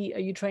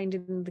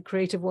in the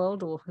creative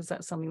world, or is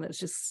that something that's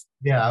just?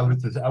 Yeah,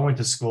 I went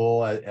to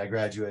school. I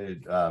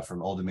graduated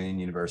from Old Dominion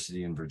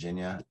University in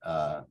Virginia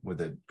with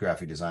a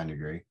graphic design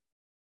degree,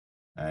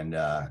 and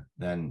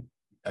then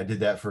I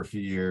did that for a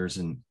few years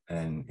and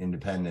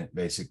independent,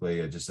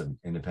 basically just an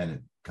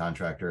independent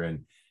contractor,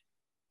 and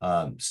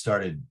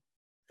started.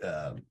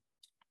 I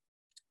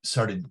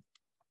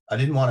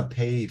didn't want to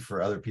pay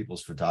for other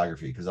people's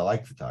photography because I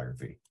like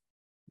photography.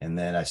 And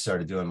then I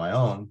started doing my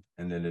own,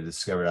 and then I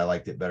discovered I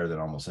liked it better than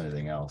almost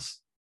anything else.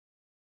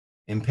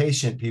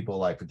 Impatient people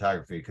like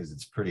photography because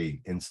it's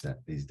pretty instant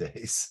these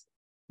days.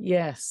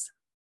 Yes.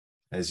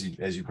 As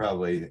you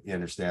probably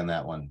understand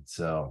that one.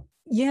 So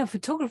yeah,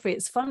 photography.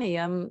 It's funny.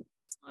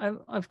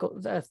 I've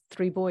got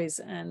 3 boys,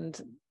 and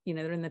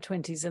they're in their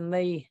 20s, and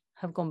they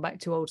have gone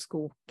back to old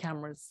school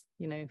cameras.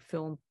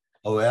 Film.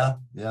 Oh yeah,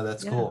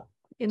 that's cool.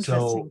 Interesting.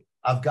 So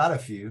I've got a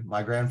few.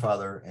 My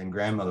grandfather and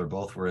grandmother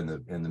both were in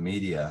the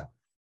media.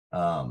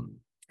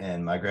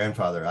 And my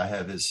grandfather, I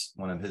have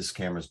one of his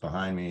cameras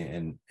behind me,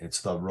 and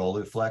it's the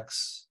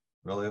Rolleiflex.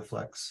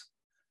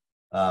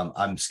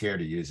 I'm scared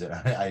to use it.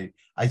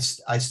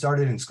 I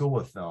started in school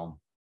with film.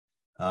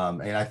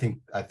 And I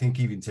think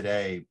even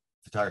today,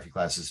 photography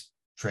classes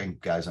train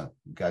guys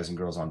and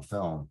girls on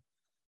film.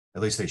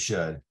 At least they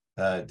should.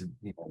 In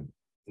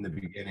the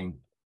beginning,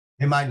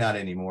 it might not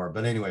anymore,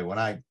 but anyway,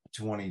 when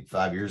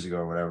 25 years ago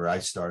or whatever, I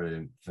started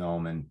in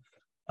film,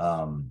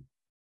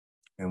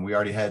 and we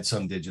already had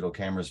some digital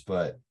cameras,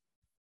 but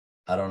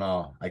I don't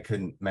know. I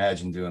couldn't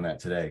imagine doing that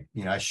today.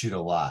 I shoot a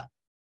lot.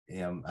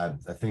 I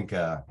think,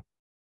 I'll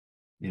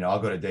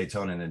go to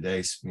Daytona in a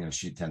day,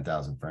 shoot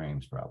 10,000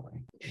 frames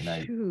probably.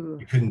 And you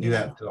couldn't do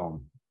that in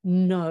film.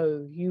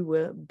 No, you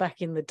were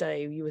back in the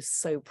day. You were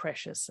so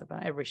precious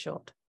about every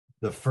shot.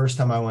 The first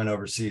time I went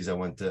overseas, I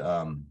went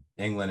to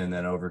England and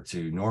then over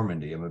to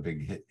Normandy. I'm a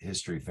big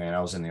history fan.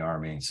 I was in the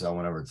Army, so I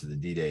went over to the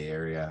D-Day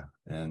area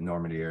and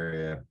Normandy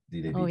area.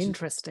 D-Day Oh, beaches.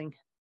 Interesting.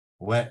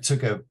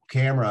 Took a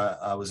camera.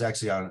 I was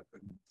actually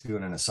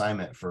doing an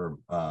assignment for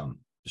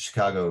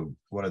Chicago,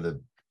 one of the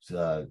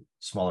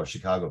smaller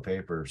Chicago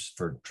papers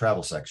for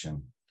travel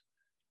section.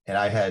 And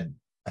I had,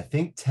 I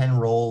think, 10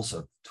 rolls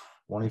of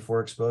 24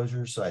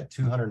 exposures. So I had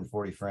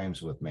 240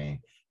 frames with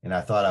me, and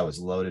I thought I was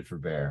loaded for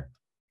bear.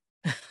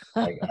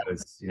 Like I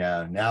was,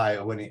 now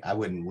I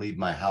wouldn't leave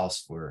my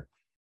house for,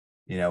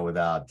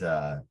 without,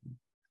 I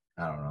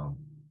don't know,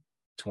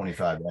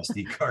 25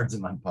 SD cards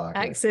in my pocket.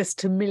 Access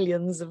to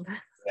millions of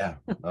yeah.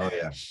 Oh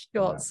yeah.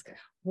 shots. Yeah.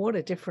 What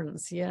a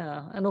difference.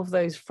 Yeah. And of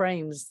those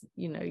frames,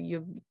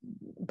 you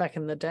back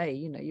in the day,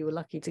 you were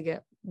lucky to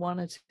get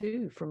 1 or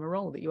 2 from a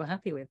roll that you were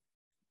happy with.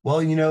 Well,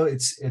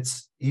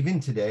 it's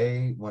even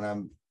today when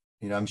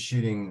I'm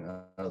shooting,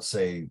 I'll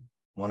say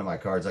one of my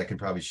cards, I can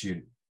probably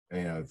shoot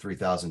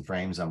 3,000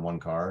 frames on one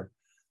card.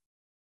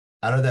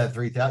 Out of that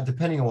 3,000,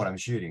 depending on what I'm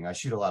shooting, I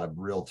shoot a lot of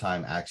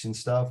real-time action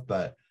stuff,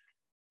 but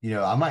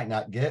I might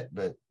not get,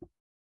 but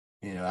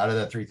out of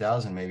that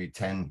 3,000, maybe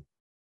 10,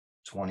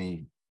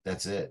 20,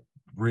 that's it.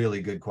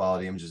 Really good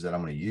quality images that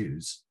I'm going to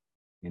use.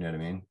 You know what I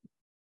mean?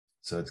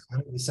 So it's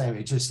kind of the same.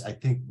 I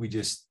think we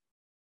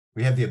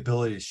have the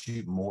ability to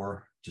shoot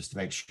more just to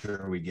make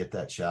sure we get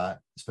that shot,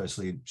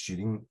 especially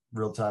shooting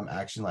real-time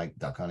action like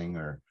duck hunting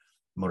or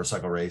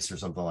motorcycle race or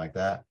something like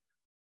that.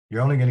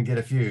 You're only going to get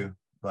a few,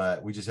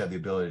 but we just have the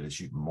ability to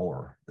shoot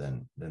more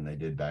than they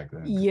did back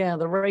then. Yeah,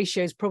 the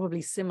ratio is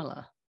probably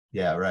similar.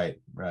 Yeah, right,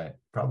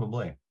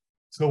 probably.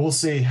 So we'll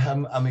see.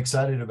 I'm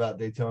excited about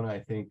Daytona. I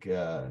think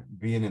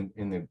being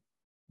in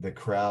the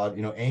crowd.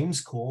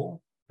 AIM's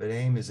cool, but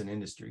AIM is an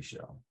industry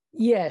show.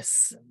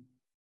 Yes,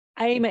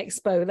 AIM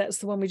Expo. That's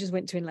the one we just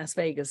went to in Las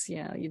Vegas.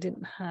 Yeah, you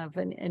didn't have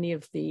any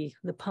of the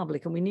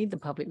public, and we need the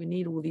public. We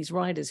need all these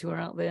riders who are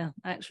out there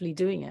actually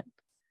doing it.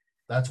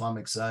 That's why I'm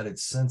excited.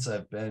 Since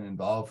I've been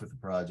involved with the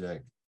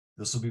project,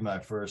 this will be my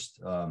first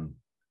kind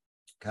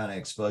of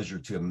exposure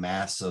to a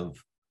mass of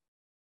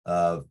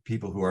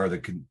people who are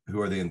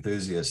the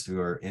enthusiasts who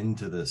are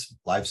into this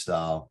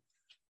lifestyle.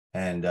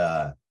 And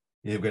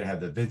you're going to have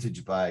the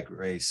vintage bike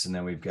race, and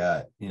then we've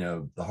got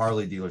the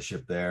Harley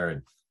dealership there,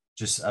 and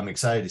just I'm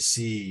excited to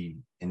see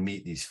and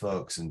meet these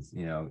folks and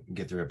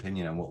get their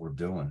opinion on what we're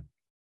doing.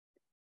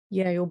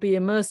 Yeah, you'll be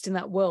immersed in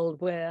that world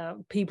where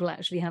people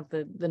actually have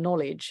the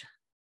knowledge.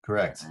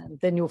 Correct. And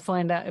then you'll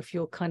find out if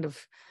you're kind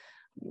of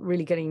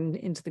really getting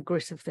into the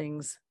grit of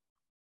things.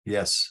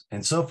 Yes.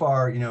 And so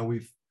far,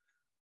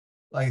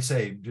 like I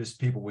say, just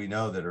people we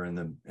know that are in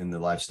the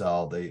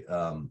lifestyle, they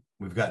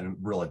we've gotten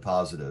really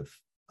positive,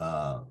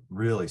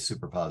 really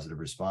super positive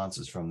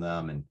responses from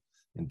them, and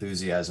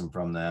enthusiasm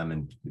from them,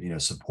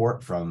 and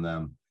support from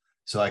them.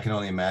 So I can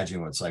only imagine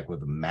what it's like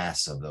with a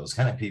mass of those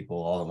kind of people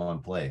all in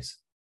one place.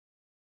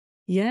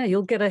 Yeah,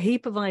 you'll get a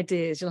heap of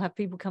ideas. You'll have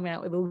people coming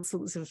out with all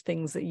sorts of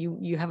things that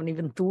you haven't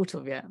even thought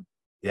of yet.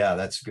 Yeah,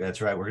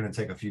 that's right. We're going to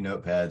take a few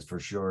notepads for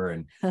sure,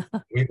 and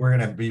we're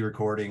going to be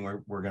recording.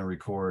 We're going to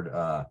record.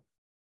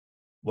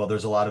 Well,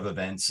 there's a lot of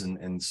events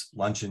and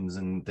luncheons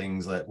and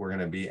things that we're going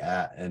to be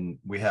at, and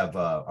we have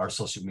our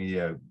social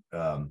media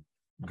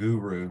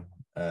guru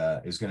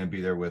is going to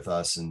be there with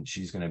us, and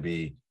she's going to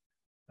be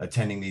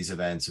attending these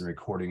events and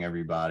recording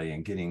everybody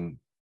and getting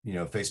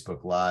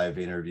Facebook Live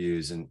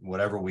interviews and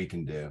whatever we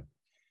can do.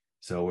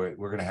 So we're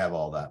going to have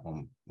all that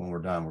when we're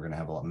done. We're going to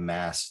have a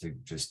mass to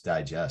just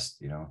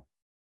digest.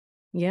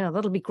 Yeah,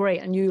 that'll be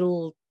great, and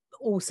you'll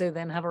also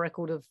then have a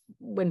record of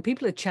when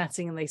people are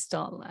chatting and they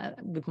start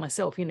with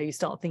myself, you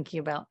start thinking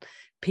about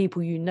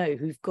people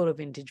who've got a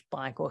vintage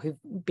bike or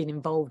who've been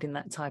involved in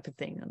that type of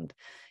thing. And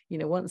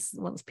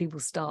once people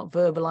start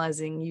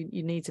verbalizing,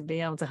 you need to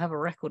be able to have a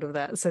record of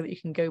that so that you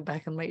can go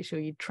back and make sure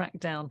you track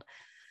down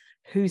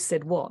who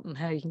said what and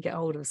how you can get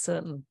hold of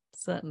certain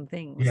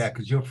things. Yeah,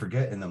 because you'll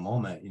forget in the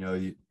moment.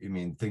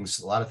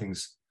 A lot of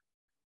things,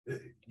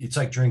 it's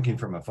like drinking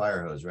from a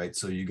fire hose, right?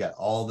 So you got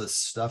all this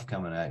stuff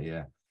coming at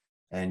you,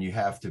 and you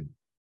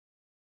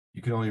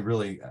can only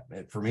really,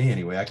 for me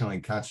anyway, I can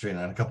only concentrate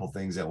on a couple of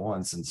things at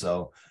once. And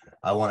so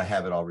I want to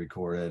have it all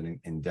recorded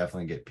and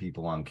definitely get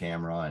people on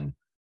camera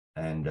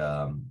and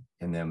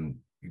then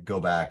go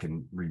back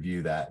and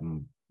review that.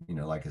 And,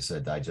 like I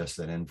said, digest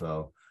that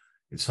info.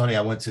 It's funny.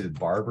 I went to the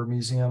Barber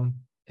Museum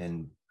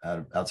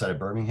outside of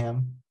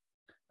Birmingham.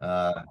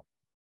 Back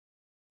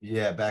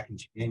in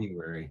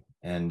January.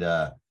 And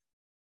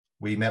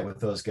we met with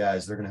those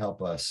guys. They're going to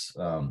help us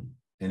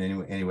in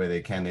any way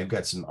they can. They've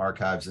got some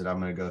archives that I'm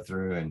going to go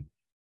through and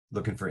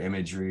looking for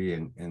imagery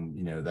and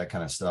that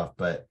kind of stuff.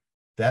 But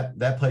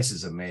that place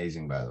is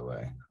amazing, by the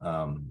way.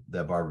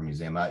 That Barber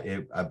Museum,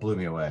 it blew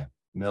me away.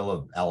 Middle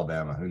of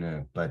Alabama, who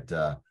knew?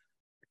 But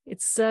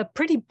it's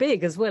pretty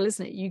big as well,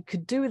 isn't it? You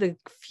could do with a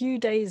few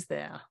days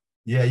there.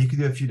 Yeah, you could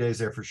do a few days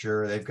there for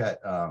sure. They've got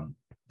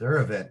their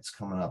events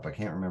coming up. I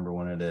can't remember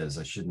when it is.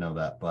 I should know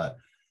that, but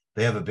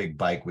they have a big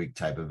bike week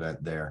type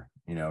event there,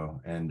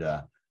 and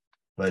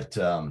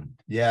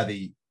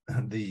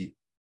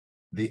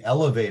the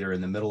elevator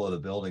in the middle of the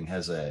building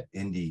has a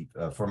Indy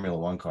Formula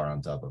One car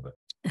on top of it.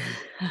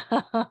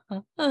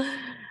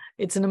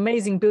 It's an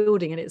amazing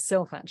building in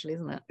itself, actually,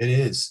 isn't it? It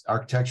is.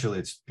 Architecturally,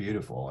 it's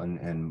beautiful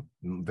and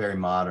very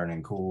modern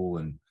and cool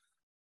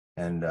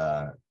and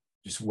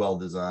just well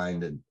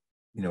designed, and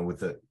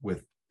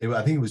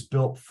I think it was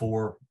built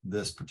for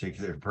this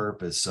particular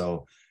purpose.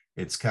 So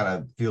it's kind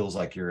of feels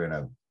like you're in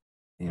a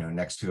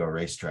next to a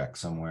racetrack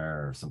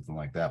somewhere or something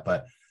like that.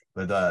 But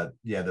the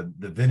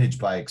vintage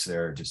bikes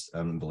there are just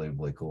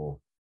unbelievably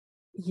cool.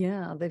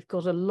 Yeah, they've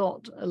got a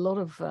lot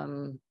of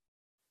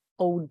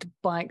old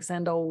bikes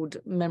and old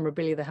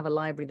memorabilia. They have a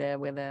library there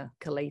where they're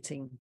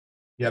collating.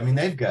 Yeah, I mean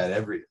they've got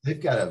an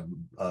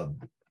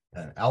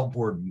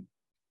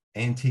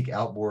antique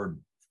outboard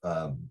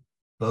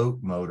boat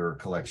motor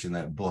collection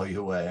that blow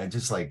you away. I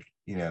just where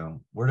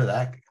did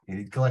that?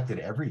 He collected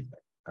everything,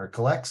 or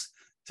collects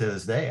to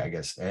this day, I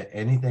guess,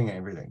 anything and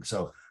everything.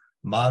 So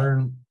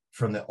modern,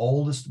 from the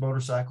oldest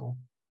motorcycle,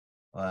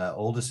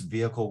 oldest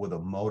vehicle with a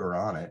motor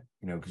on it,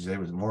 because they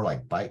was more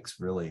like bikes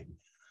really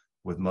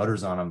with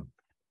motors on them,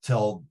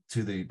 till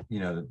to the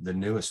the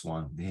newest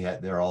one.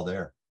 They're all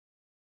there.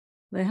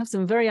 They have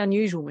some very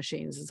unusual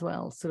machines as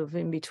well, sort of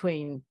in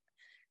between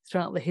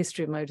throughout the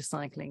history of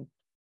motorcycling.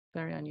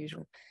 Very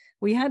unusual.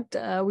 We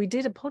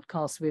did a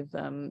podcast with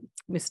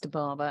Mr.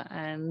 Barber,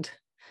 and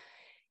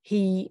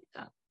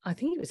I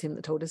think it was him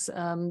that told us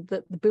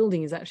that the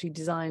building is actually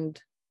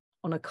designed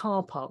on a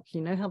car park. You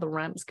know how the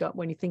ramps go up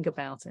when you think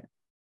about it.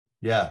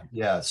 Yeah.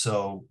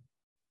 So,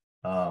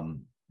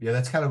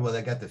 that's kind of what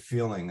I got the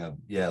feeling of.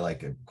 Yeah,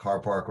 like a car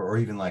park, or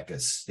even like a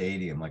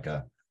stadium, like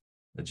a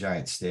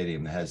giant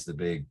stadium that has the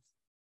big.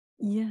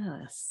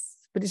 Yes,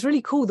 but it's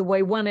really cool the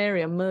way one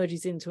area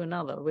merges into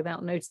another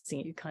without noticing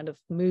it. You're kind of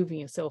moving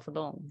yourself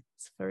along.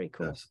 It's very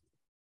cool. Yes.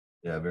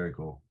 Yeah, very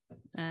cool.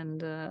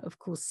 And of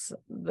course,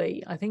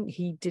 I think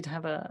he did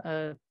have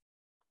a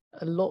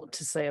lot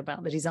to say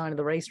about the design of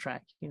the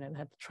racetrack. They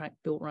had the track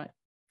built right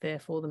there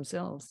for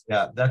themselves.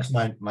 Yeah, that's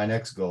my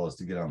next goal, is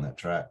to get on that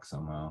track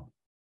somehow.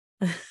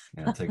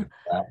 Take a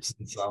laps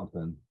and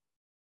something.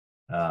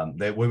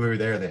 When we were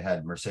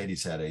there,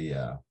 Mercedes had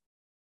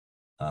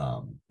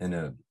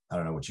I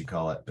don't know what you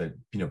call it, but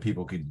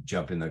people could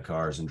jump in their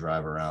cars and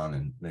drive around,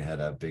 and they had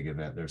a big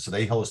event there. So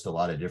they host a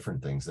lot of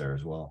different things there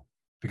as well,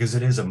 because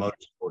it is a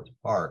motorsports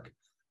park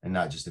and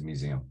not just a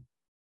museum.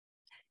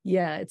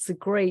 Yeah, it's a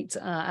great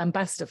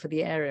ambassador for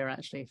the area,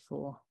 actually,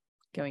 for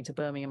going to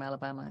Birmingham,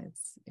 Alabama.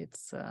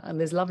 It's and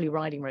there's lovely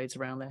riding roads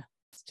around there.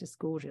 It's just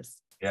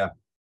gorgeous. Yeah,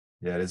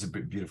 it is a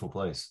beautiful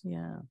place.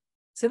 Yeah,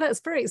 so that's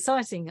very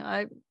exciting.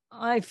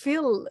 I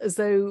feel as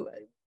though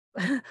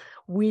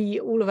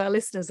all of our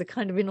listeners are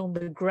kind of in on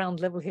the ground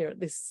level here at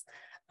this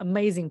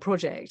amazing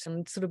project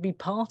and sort of be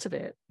part of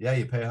it. Yeah,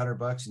 you pay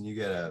 $100 and you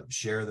get a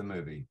share of the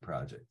movie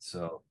project.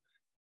 So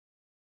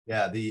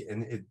yeah,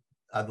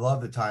 I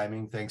love the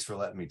timing. Thanks for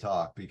letting me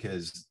talk,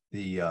 because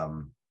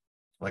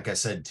like I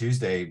said,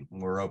 Tuesday,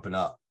 we're open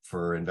up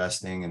for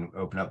investing and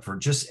open up for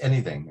just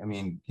anything. I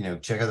mean,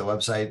 check out the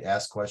website,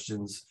 ask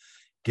questions,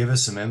 give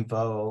us some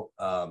info.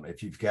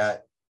 If you've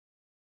got,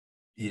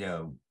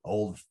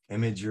 old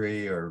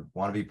imagery or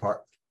want to be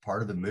part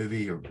of the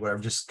movie or whatever,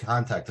 just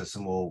contact us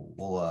and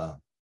we'll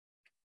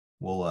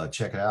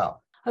check it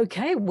out.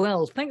 Okay,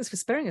 well, thanks for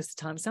sparing us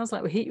the time. Sounds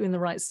like we hit you in the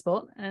right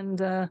spot, and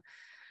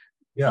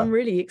yeah, I'm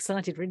really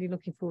excited, really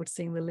looking forward to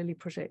seeing the Lily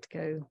project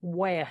go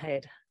way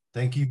ahead.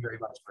 Thank you very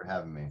much for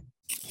having me.